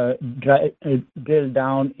to drill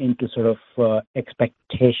down into sort of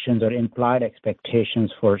expectations or implied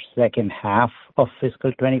expectations for second half of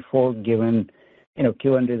fiscal 24, given,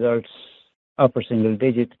 Q1 results upper single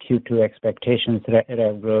digits, Q2 expectations,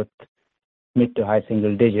 rev growth mid to high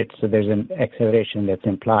single digits. So there's an acceleration that's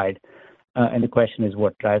implied. And the question is,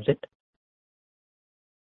 what drives it?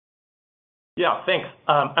 Yeah, thanks.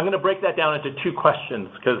 I'm going to break that down into two questions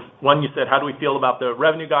because one, you said, how do we feel about the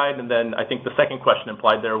revenue guide? And then I think the second question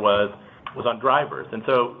implied there was on drivers. And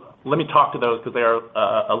so let me talk to those because they are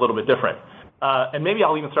a little bit different. And maybe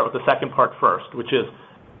I'll even start with the second part first, which is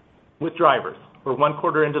with drivers. We're one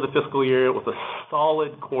quarter into the fiscal year. It was a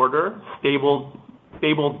solid quarter, stable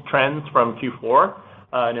trends from Q4.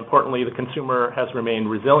 And importantly, the consumer has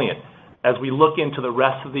remained resilient. As we look into the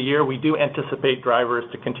rest of the year, we do anticipate drivers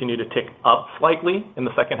to continue to tick up slightly in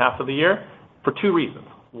the second half of the year for two reasons.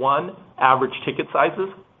 One, average ticket sizes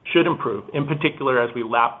should improve, in particular as we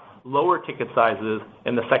lap lower ticket sizes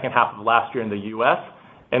in the second half of last year in the U.S.,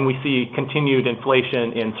 and we see continued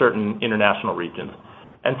inflation in certain international regions.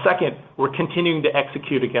 And second, we're continuing to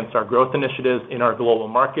execute against our growth initiatives in our global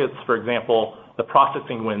markets, for example, the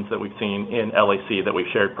processing wins that we've seen in LAC that we've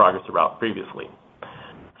shared progress about previously.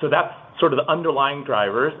 So that's sort of the underlying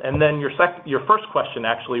drivers. And then your first question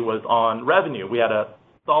actually was on revenue. We had a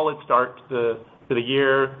solid start to the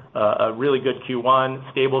year, a really good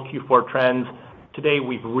Q1, stable Q4 trends. Today,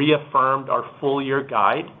 we've reaffirmed our full year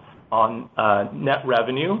guide on net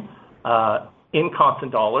revenue in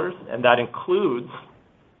constant dollars, and that includes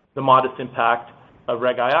the modest impact of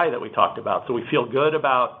Reg II that we talked about. So we feel good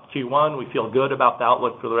about Q1, we feel good about the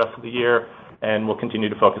outlook for the rest of the year, and we'll continue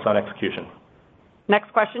to focus on execution.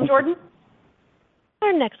 Next question, Jordan.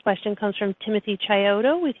 Our next question comes from Timothy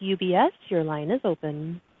Chiodo with UBS. Your line is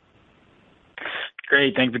open.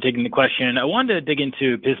 Great. Thank you for taking the question. I wanted to dig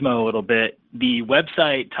into Pismo a little bit. The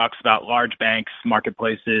website talks about large banks,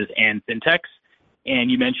 marketplaces, and fintechs. And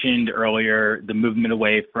you mentioned earlier the movement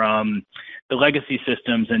away from the legacy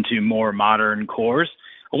systems into more modern cores.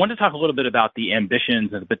 I wanted to talk a little bit about the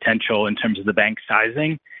ambitions and the potential in terms of the bank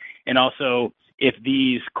sizing, and also if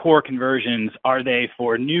these core conversions, are they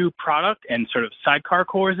for new product and sort of sidecar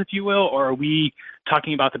cores, if you will, or are we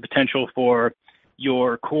talking about the potential for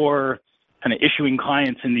your core kind of issuing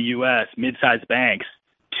clients in the U.S., mid-sized banks,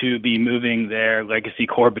 to be moving their legacy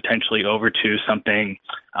core potentially over to something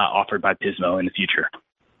offered by Pismo in the future?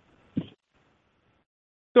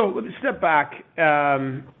 So let me step back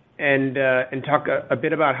and talk a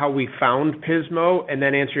bit about how we found Pismo, and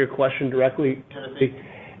then answer your question directly, Timothy.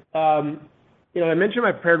 I mentioned in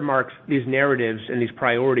my prepared remarks these narratives and these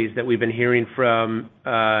priorities that we've been hearing from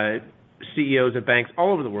CEOs of banks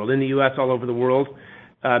all over the world, in the U.S., all over the world,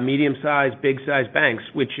 medium-sized, big-sized banks,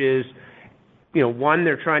 which is, one,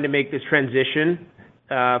 they're trying to make this transition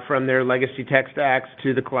from their legacy tech stacks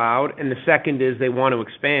to the cloud, and the second is they want to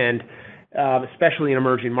expand, especially in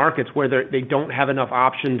emerging markets where they don't have enough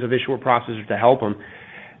options of issuer processors to help them.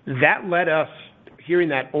 That led us, hearing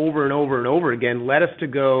that over and over and over again, led us to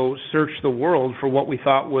go search the world for what we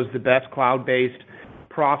thought was the best cloud-based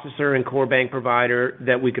processor and core bank provider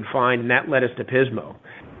that we could find, and that led us to Pismo.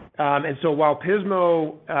 And so while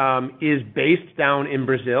Pismo is based down in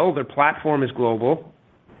Brazil, their platform is global.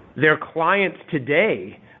 Their clients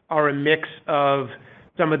today are a mix of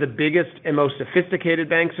some of the biggest and most sophisticated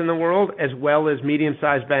banks in the world, as well as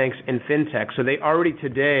medium-sized banks and fintech. So they already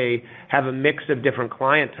today have a mix of different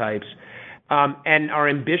client types. And our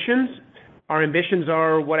ambitions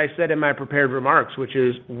are what I said in my prepared remarks, which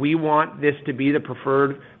is we want this to be the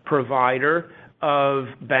preferred provider of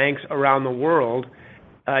banks around the world.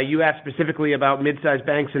 You asked specifically about mid-sized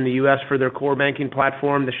banks in the U.S. for their core banking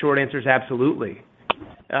platform. The short answer is absolutely.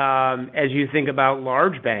 As you think about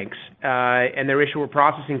large banks and their issuer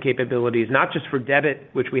processing capabilities, not just for debit,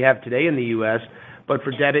 which we have today in the U.S., but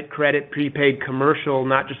for debit, credit, prepaid, commercial,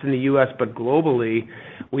 not just in the U.S., but globally,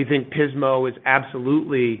 we think Pismo is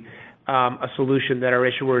absolutely a solution that our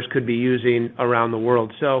issuers could be using around the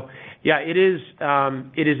world. So, yeah, it is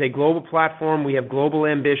a global platform. We have global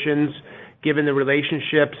ambitions, given the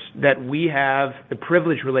relationships that we have, the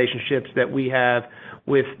privileged relationships that we have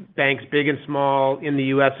with banks big and small in the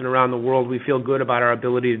U.S. and around the world. We feel good about our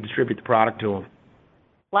ability to distribute the product to them.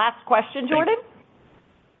 Last question, Jordan.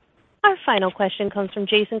 Our final question comes from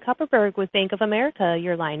Jason Kupferberg with Bank of America.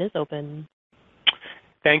 Your line is open.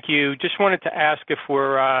 Thank you. Just wanted to ask if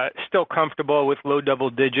we're still comfortable with low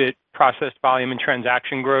double-digit processed volume and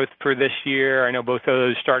transaction growth for this year. I know both of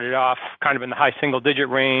those started off kind of in the high single-digit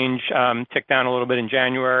range, ticked down a little bit in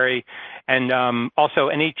January. And also,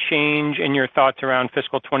 any change in your thoughts around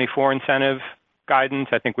fiscal 24 incentive guidance?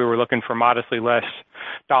 I think we were looking for modestly less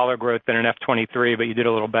dollar growth than in F23, but you did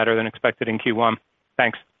a little better than expected in Q1.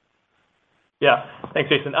 Thanks. Yeah, thanks,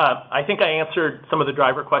 Jason. I think I answered some of the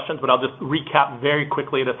driver questions, but I'll just recap very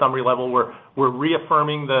quickly at a summary level. We're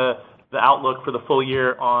reaffirming the outlook for the full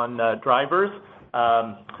year on drivers.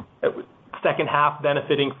 Second half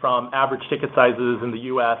benefiting from average ticket sizes in the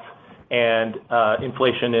U.S. and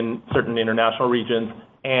inflation in certain international regions,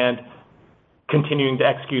 and continuing to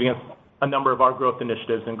execute against a number of our growth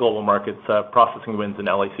initiatives in global markets, processing wins in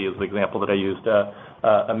LAC is the example that I used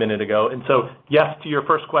a minute ago. And so, yes, to your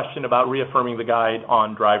first question about reaffirming the guide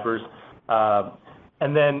on drivers.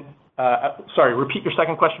 And then, sorry, repeat your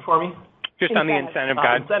second question for me? Just on the incentive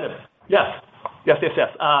guide. Incentive, yes.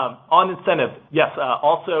 On incentive, yes.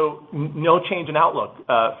 Also, no change in outlook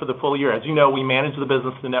for the full year. As you know, we manage the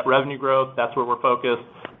business to net revenue growth. That's where we're focused.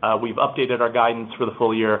 We've updated our guidance for the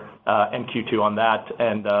full year and Q2 on that,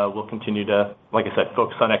 and we'll continue to, like I said,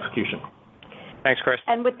 focus on execution. Thanks, Chris.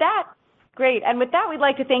 And with that, great. And with that, we'd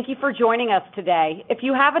like to thank you for joining us today. If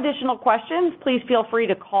you have additional questions, please feel free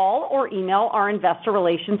to call or email our investor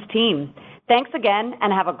relations team. Thanks again,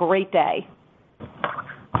 and have a great day.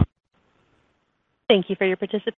 Thank you for your participation.